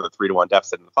back from a 3-1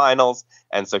 deficit in the finals,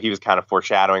 and so he was kind of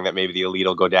foreshadowing that maybe the Elite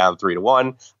will go down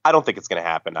 3-1. I don't think it's going to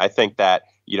happen. I think that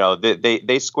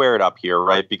they square it up here,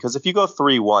 right? Because if you go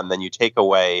 3-1, then you take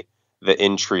away the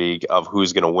intrigue of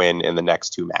who's going to win in the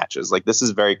next 2 matches. This is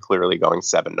very clearly going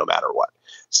 7 no matter what.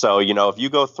 So if you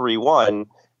go 3-1,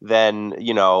 then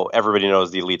everybody knows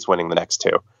the Elite's winning the next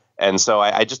 2. And so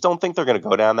I just don't think they're going to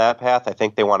go down that path. I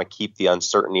think they want to keep the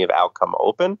uncertainty of outcome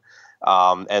open.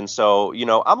 And so,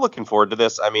 I'm looking forward to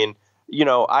this. I mean,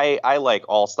 I like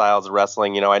all styles of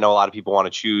wrestling. I know a lot of people want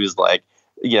to choose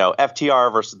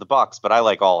FTR versus the Bucks, but I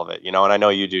like all of it, and I know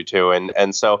you do too.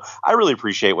 And so I really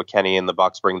appreciate what Kenny and the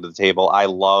Bucks bring to the table. I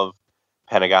love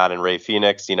Pentagon and Ray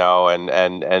Phoenix,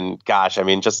 and gosh, I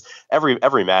mean, just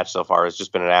every match so far has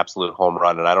just been an absolute home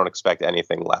run, and I don't expect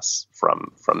anything less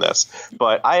from this.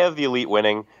 But I have the Elite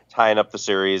winning, tying up the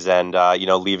series, and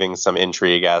leaving some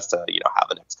intrigue as to how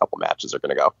the next couple matches are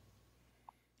going to go.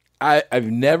 I've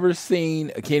never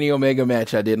seen a Kenny Omega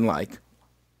match I didn't like.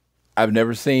 I've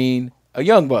never seen a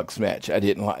Young Bucks match I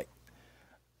didn't like.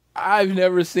 I've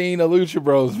never seen a Lucha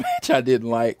Bros match I didn't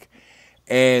like.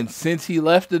 And since he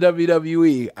left the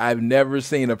WWE, I've never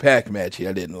seen a Pac match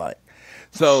I didn't like.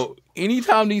 So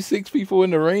anytime these 6 people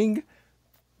in the ring,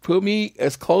 put me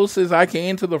as close as I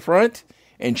can to the front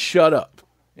and shut up.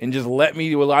 and just let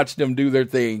me watch them do their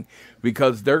thing,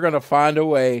 because they're going to find a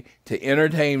way to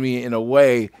entertain me in a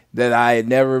way that I had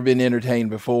never been entertained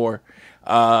before.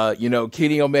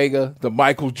 Kenny Omega, the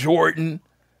Michael Jordan,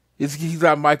 he's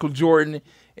got Michael Jordan,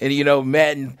 and,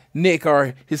 Matt and Nick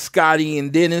are his Scotty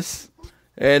and Dennis,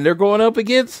 and they're going up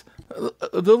against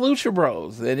the Lucha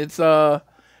Bros, and it's, the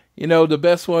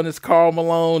best one is Karl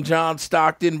Malone, John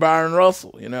Stockton, Byron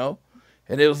Russell,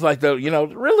 And it was like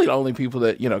really the only people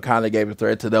that, kind of gave a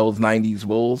threat to those 90s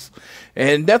Bulls.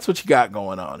 And that's what you got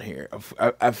going on here.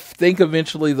 I think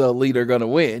eventually the Elite are going to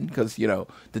win because,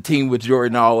 the team with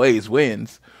Jordan always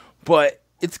wins. But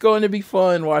it's going to be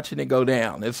fun watching it go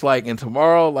down. It's like, and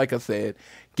tomorrow, like I said,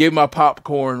 get my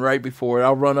popcorn right before.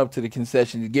 I'll run up to the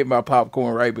concession to get my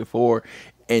popcorn right before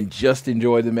and just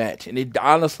enjoy the match. And it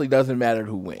honestly doesn't matter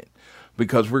who wins,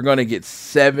 because we're going to get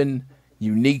 7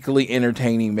 uniquely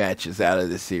entertaining matches out of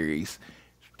this series.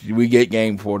 We get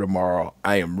game 4 tomorrow.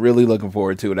 I am really looking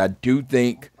forward to it. I do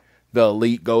think the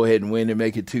Elite go ahead and win and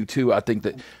make it 2-2. I think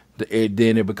that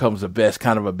then it becomes a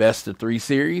best of 3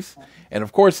 series. And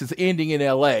of course it's ending in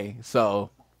LA, so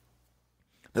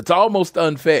that's almost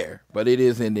unfair, but it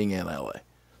is ending in LA.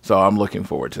 So I'm looking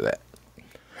forward to that.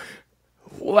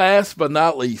 Last but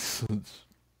not least,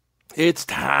 it's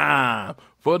time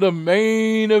for the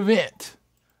main event.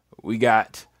 We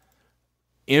got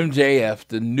MJF,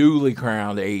 the newly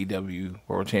crowned AEW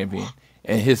World Champion,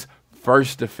 and his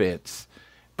first defense.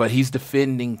 But he's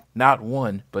defending not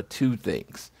one, but 2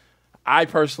 things. I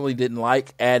personally didn't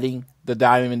like adding the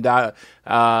diamond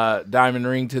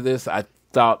ring to this. I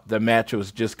thought the match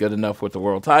was just good enough with the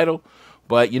world title.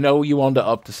 But, you want to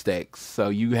up the stakes. So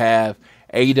you have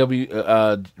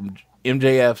AEW,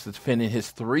 MJF's defending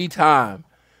his 3-time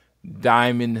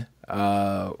diamond,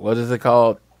 what is it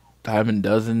called? Diamond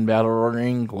Dozen Battle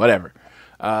Ring? Whatever.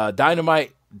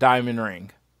 Dynamite Diamond Ring.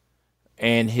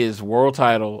 And his world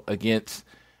title against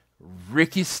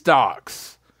Ricky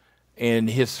Starks in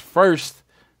his first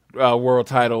world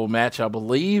title match, I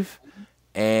believe.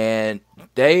 And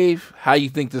Dave, how you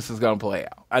think this is going to play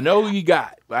out? I know who you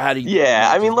got, but how do you? Yeah,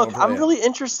 I mean, look, I'm really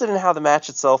interested in how the match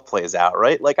itself plays out,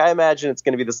 right? Like, I imagine it's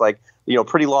going to be this,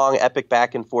 pretty long, epic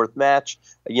back and forth match,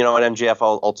 and MJF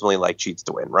ultimately cheats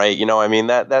to win, right?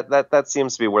 That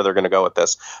seems to be where they're going to go with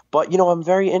this. But I'm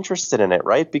very interested in it,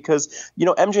 right? Because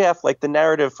MJF, the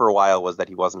narrative for a while was that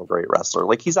he wasn't a great wrestler.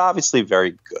 He's obviously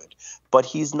very good, but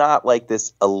he's not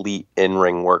this elite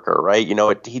in-ring worker, right?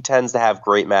 He tends to have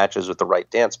great matches with the right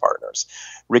dance partners.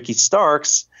 Ricky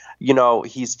Starks,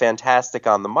 he's fantastic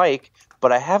on the mic,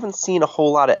 but I haven't seen a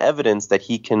whole lot of evidence that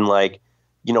he can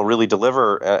really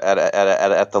deliver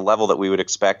at the level that we would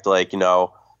expect,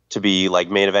 to be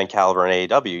main event caliber in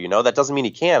AEW. That doesn't mean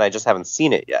he can. I just haven't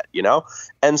seen it yet.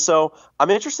 And so I'm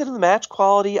interested in the match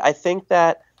quality. I think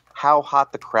that how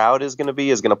hot the crowd is going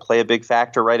to play a big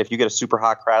factor, right? If you get a super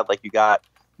hot crowd like you got,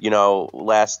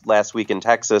 last week in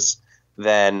Texas,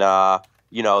 then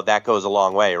that goes a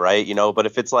long way, right? But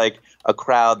if it's a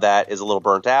crowd that is a little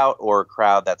burnt out or a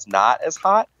crowd that's not as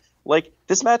hot,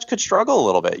 this match could struggle a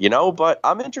little bit, but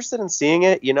I'm interested in seeing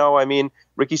it.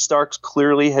 Ricky Starks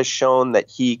clearly has shown that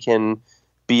he can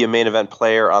be a main event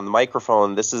player on the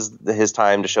microphone. This is his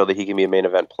time to show that he can be a main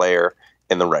event player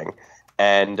in the ring.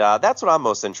 And that's what I'm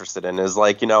most interested in is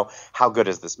how good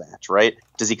is this match, right?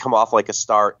 Does he come off like a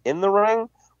star in the ring?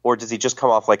 Or does he just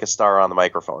come off like a star on the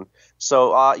microphone?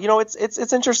 So,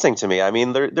 it's interesting to me. I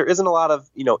mean, there isn't a lot of,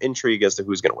 intrigue as to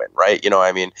who's going to win, right?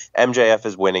 MJF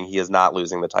is winning. He is not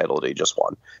losing the title that he just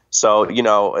won. So,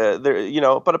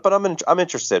 but I'm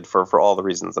interested for all the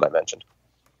reasons that I mentioned.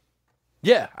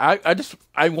 Yeah,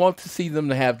 I want to see them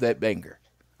to have that banger.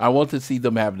 I want to see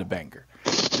them have the banger.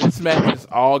 This match is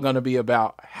all going to be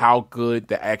about how good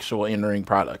the actual in-ring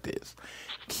product is.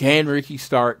 Can Ricky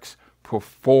Starks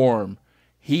perform?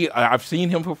 I've seen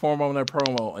him perform on that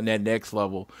promo on that next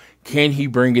level. Can he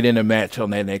bring it in a match on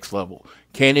that next level?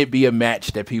 Can it be a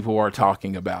match that people are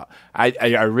talking about? I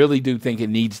really do think it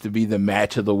needs to be the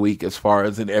match of the week as far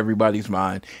as in everybody's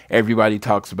mind. Everybody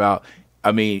talks about,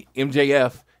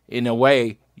 MJF, in a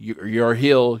way, you're a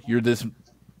heel. You're this,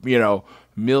 $1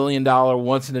 million,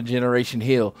 once-in-a-generation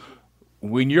heel.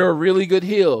 When you're a really good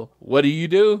heel, what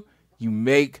do? You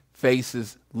make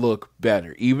faces look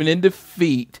better. Even in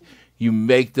defeat, you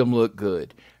make them look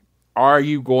good. Are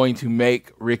you going to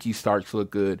make Ricky Starks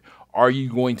look good? Are you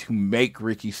going to make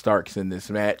Ricky Starks in this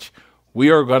match?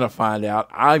 We are going to find out.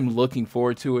 I'm looking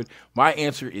forward to it. My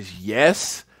answer is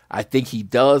yes. I think he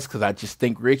does because I just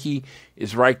think Ricky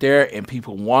is right there and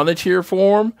people want to cheer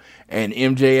for him. And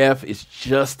MJF is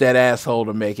just that asshole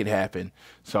to make it happen.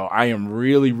 So I am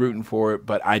really rooting for it.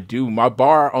 But my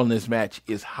bar on this match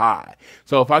is high.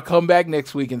 So if I come back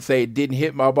next week and say it didn't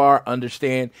hit my bar,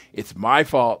 understand it's my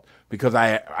fault because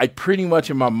I pretty much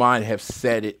in my mind have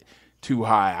set it too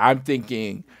high. I'm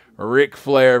thinking Ric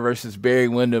Flair versus Barry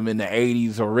Windham in the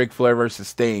 80s or Ric Flair versus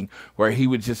Sting, where he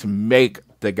would just make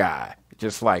the guy.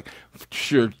 Just like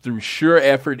through sheer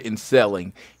effort in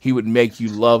selling, he would make you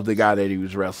love the guy that he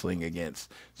was wrestling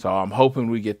against. So I'm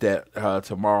hoping we get that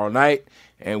tomorrow night,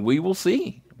 and we will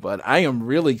see. But I am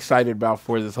really excited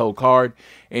for this whole card.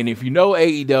 And if you know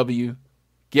AEW,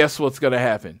 guess what's going to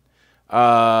happen?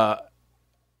 They're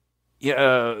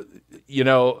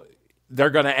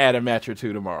going to add a match or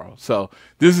two tomorrow. So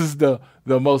this is the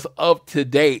most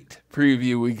up-to-date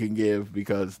preview we can give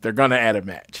because they're going to add a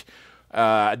match.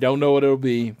 I don't know what it'll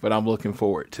be, but I'm looking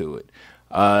forward to it.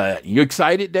 You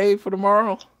excited, Dave, for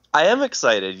tomorrow? I am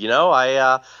excited.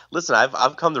 Listen,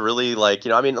 I've come to really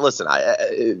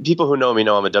people who know me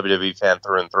know I'm a WWE fan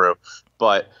through and through,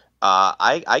 but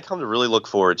I come to really look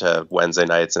forward to Wednesday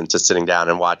nights and to sitting down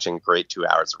and watching great 2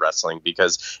 hours of wrestling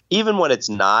because even when it's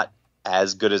not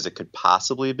as good as it could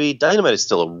possibly be, Dynamite is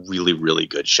still a really, really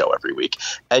good show every week.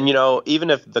 And, even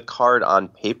if the card on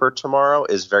paper tomorrow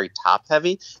is very top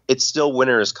heavy, it's still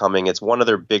Winter is Coming. It's one of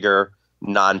their bigger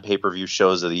non-pay-per-view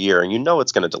shows of the year. And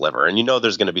it's going to deliver. And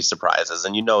there's going to be surprises.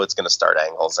 And it's going to start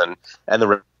angles. And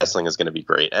the wrestling is going to be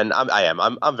great. And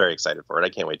I'm very excited for it. I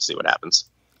can't wait to see what happens.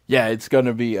 Yeah, it's going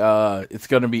to be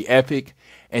epic.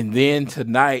 And then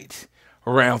tonight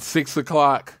around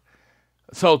 6:00,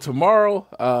 so tomorrow,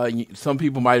 some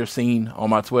people might have seen on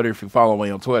my Twitter, if you follow me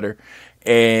on Twitter,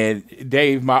 and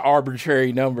Dave, my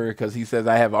arbitrary number, because he says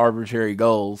I have arbitrary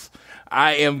goals,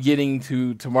 I am getting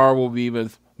to, tomorrow will be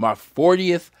with my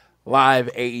 40th live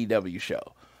AEW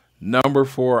show. Number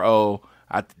 40.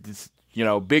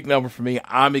 Big number for me.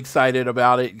 I'm excited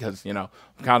about it because, I'm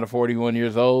kind of 41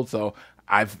 years old, so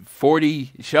I've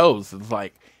 40 shows. It's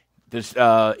like,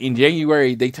 in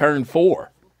January, they turned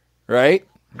 4, right?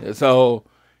 So,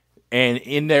 and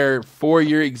in their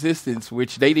 4-year existence,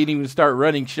 which they didn't even start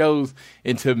running shows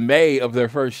until May of their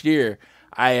first year,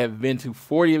 I have been to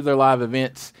 40 of their live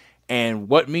events. And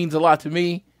what means a lot to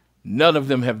me, none of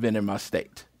them have been in my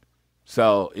state.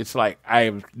 So it's like I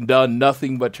have done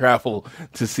nothing but travel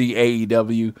to see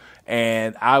AEW.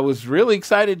 And I was really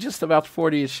excited just about the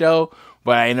 40th show.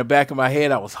 But in the back of my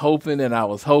head, I was hoping.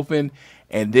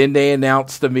 And then they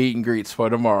announced the meet and greets for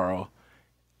tomorrow.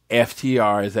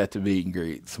 FTR is at the meet and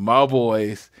greets. My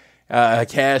boys,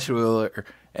 Cash Wheeler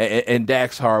and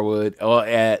Dax Harwood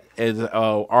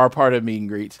are part of meet and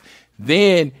greets.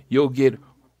 Then you'll get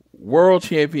world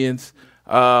champion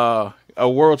Jamie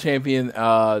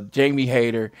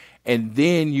Hayter, and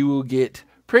then you will get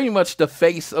pretty much the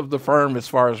face of the firm as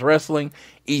far as wrestling,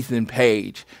 Ethan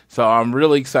Page. So I'm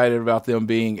really excited about them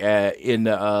being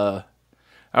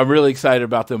I'm really excited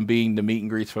about them being the meet and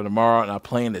greets for tomorrow, and I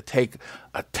plan to take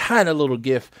a tiny little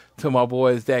gift to my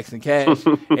boys, Dax and Cash.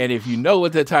 And if you know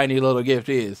what the tiny little gift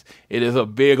is, it is a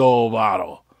big old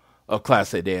bottle of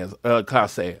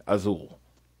Clase Azul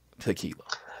tequila.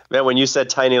 Man, when you said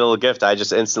tiny little gift, I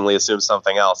just instantly assumed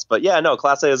something else. But yeah, no,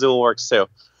 Clase Azul works too.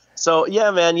 So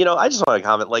yeah, man, I just want to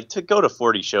comment, to go to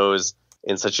 40 shows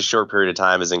in such a short period of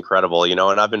time is incredible, and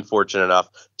I've been fortunate enough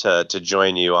to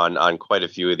join you on quite a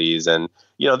few of these. And,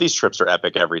 these trips are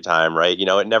epic every time, right?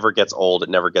 It never gets old. It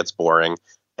never gets boring.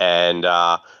 And,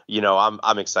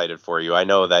 I'm excited for you. I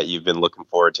know that you've been looking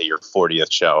forward to your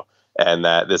 40th show and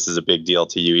that this is a big deal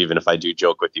to you, even if I do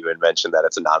joke with you and mention that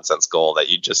it's a nonsense goal that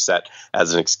you just set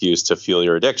as an excuse to fuel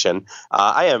your addiction.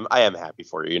 I am happy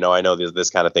for you. I know this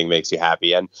kind of thing makes you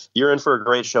happy, and you're in for a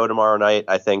great show tomorrow night.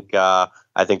 I think they're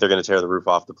going to tear the roof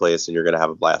off the place, and you're going to have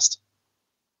a blast.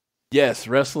 Yes,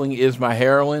 wrestling is my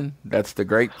heroin. That's the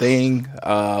great thing.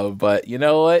 But you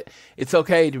know what? It's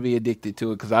okay to be addicted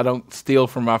to it because I don't steal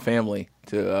from my family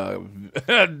to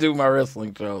do my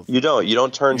wrestling shows. You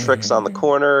don't turn tricks on the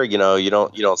corner. You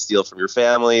don't steal from your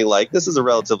family. This is a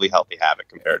relatively healthy habit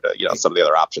compared to some of the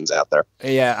other options out there.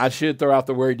 Yeah, I should throw out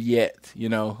the word yet.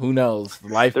 Who knows?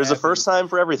 There's happens. A first time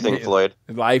for everything, Floyd.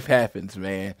 Life happens,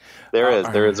 man.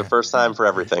 There is a first time for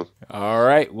everything. All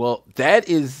right. Well, that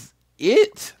is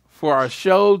it for our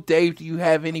show. Dave, do you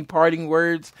have any parting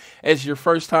words as your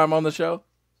first time on the show?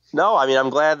 No,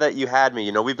 I'm glad that you had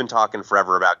me. We've been talking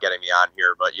forever about getting me on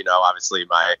here, but obviously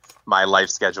my life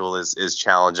schedule is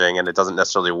challenging and it doesn't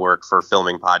necessarily work for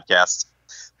filming podcasts.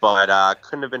 But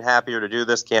couldn't have been happier to do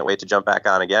this. Can't wait to jump back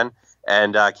on again.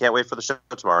 And can't wait for the show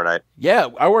tomorrow night. Yeah,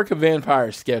 I work a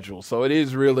vampire schedule, so it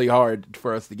is really hard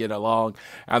for us to get along.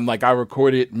 I'm like, I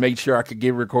made sure I could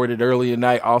get recorded early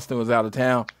tonight. Austin was out of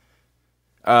town.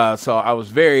 So I was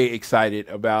very excited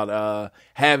about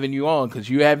having you on because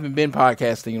you haven't been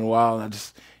podcasting in a while. And I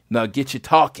just get you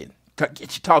talking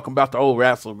about the old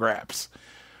Wrestle Graps.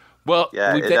 Well,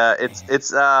 yeah,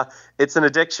 it's an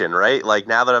addiction, right? Like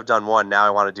now that I've done one, now I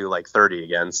want to do like 30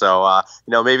 again. So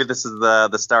maybe this is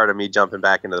the start of me jumping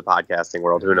back into the podcasting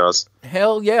world. Who knows?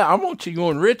 Hell yeah, I want you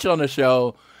and Rich on the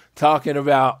show talking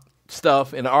about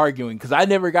stuff and arguing because I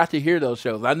never got to hear those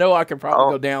shows. I know I can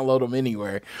probably go download them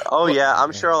anywhere. Oh yeah,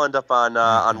 I'm sure I'll end up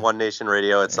on One Nation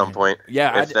Radio at some point.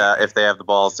 Yeah, if they have the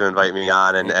balls to invite me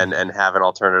on and have an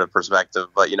alternative perspective.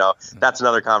 But that's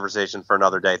another conversation for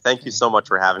another day. Thank you so much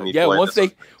for having me. Yeah, once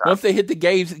they hit the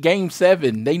game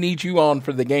 7, they need you on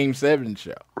for the Game 7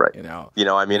 show. Right.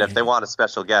 If they want a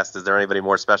special guest, is there anybody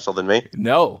more special than me?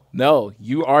 No,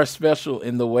 you are special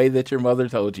in the way that your mother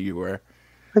told you were.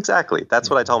 Exactly. That's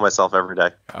what I tell myself every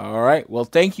day. All right. Well,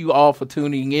 thank you all for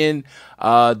tuning in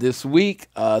this week.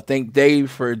 Thank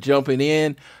Dave for jumping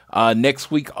in.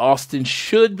 Next week, Austin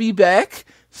should be back.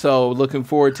 So looking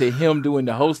forward to him doing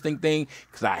the hosting thing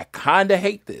because I kind of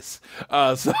hate this.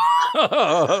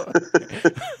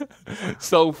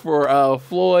 So for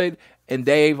Floyd and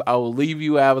Dave, I will leave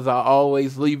you as I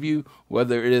always leave you,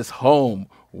 whether it is home,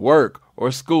 work, or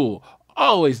school.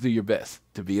 Always do your best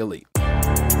to be elite.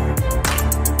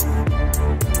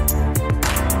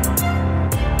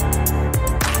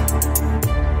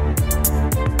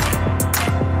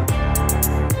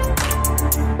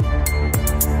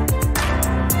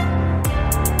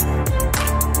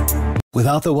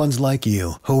 Without the ones like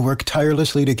you, who work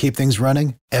tirelessly to keep things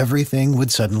running, everything would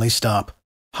suddenly stop.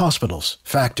 Hospitals,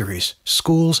 factories,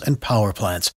 schools, and power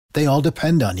plants, they all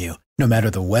depend on you. No matter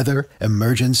the weather,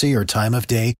 emergency, or time of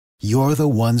day, you're the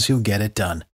ones who get it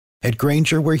done. At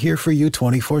Grainger, we're here for you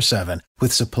 24/7,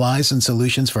 with supplies and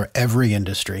solutions for every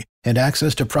industry, and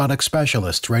access to product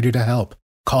specialists ready to help.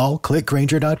 Call, click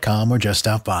Grainger.com, or just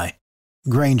stop by.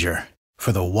 Grainger,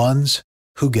 for the ones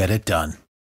who get it done.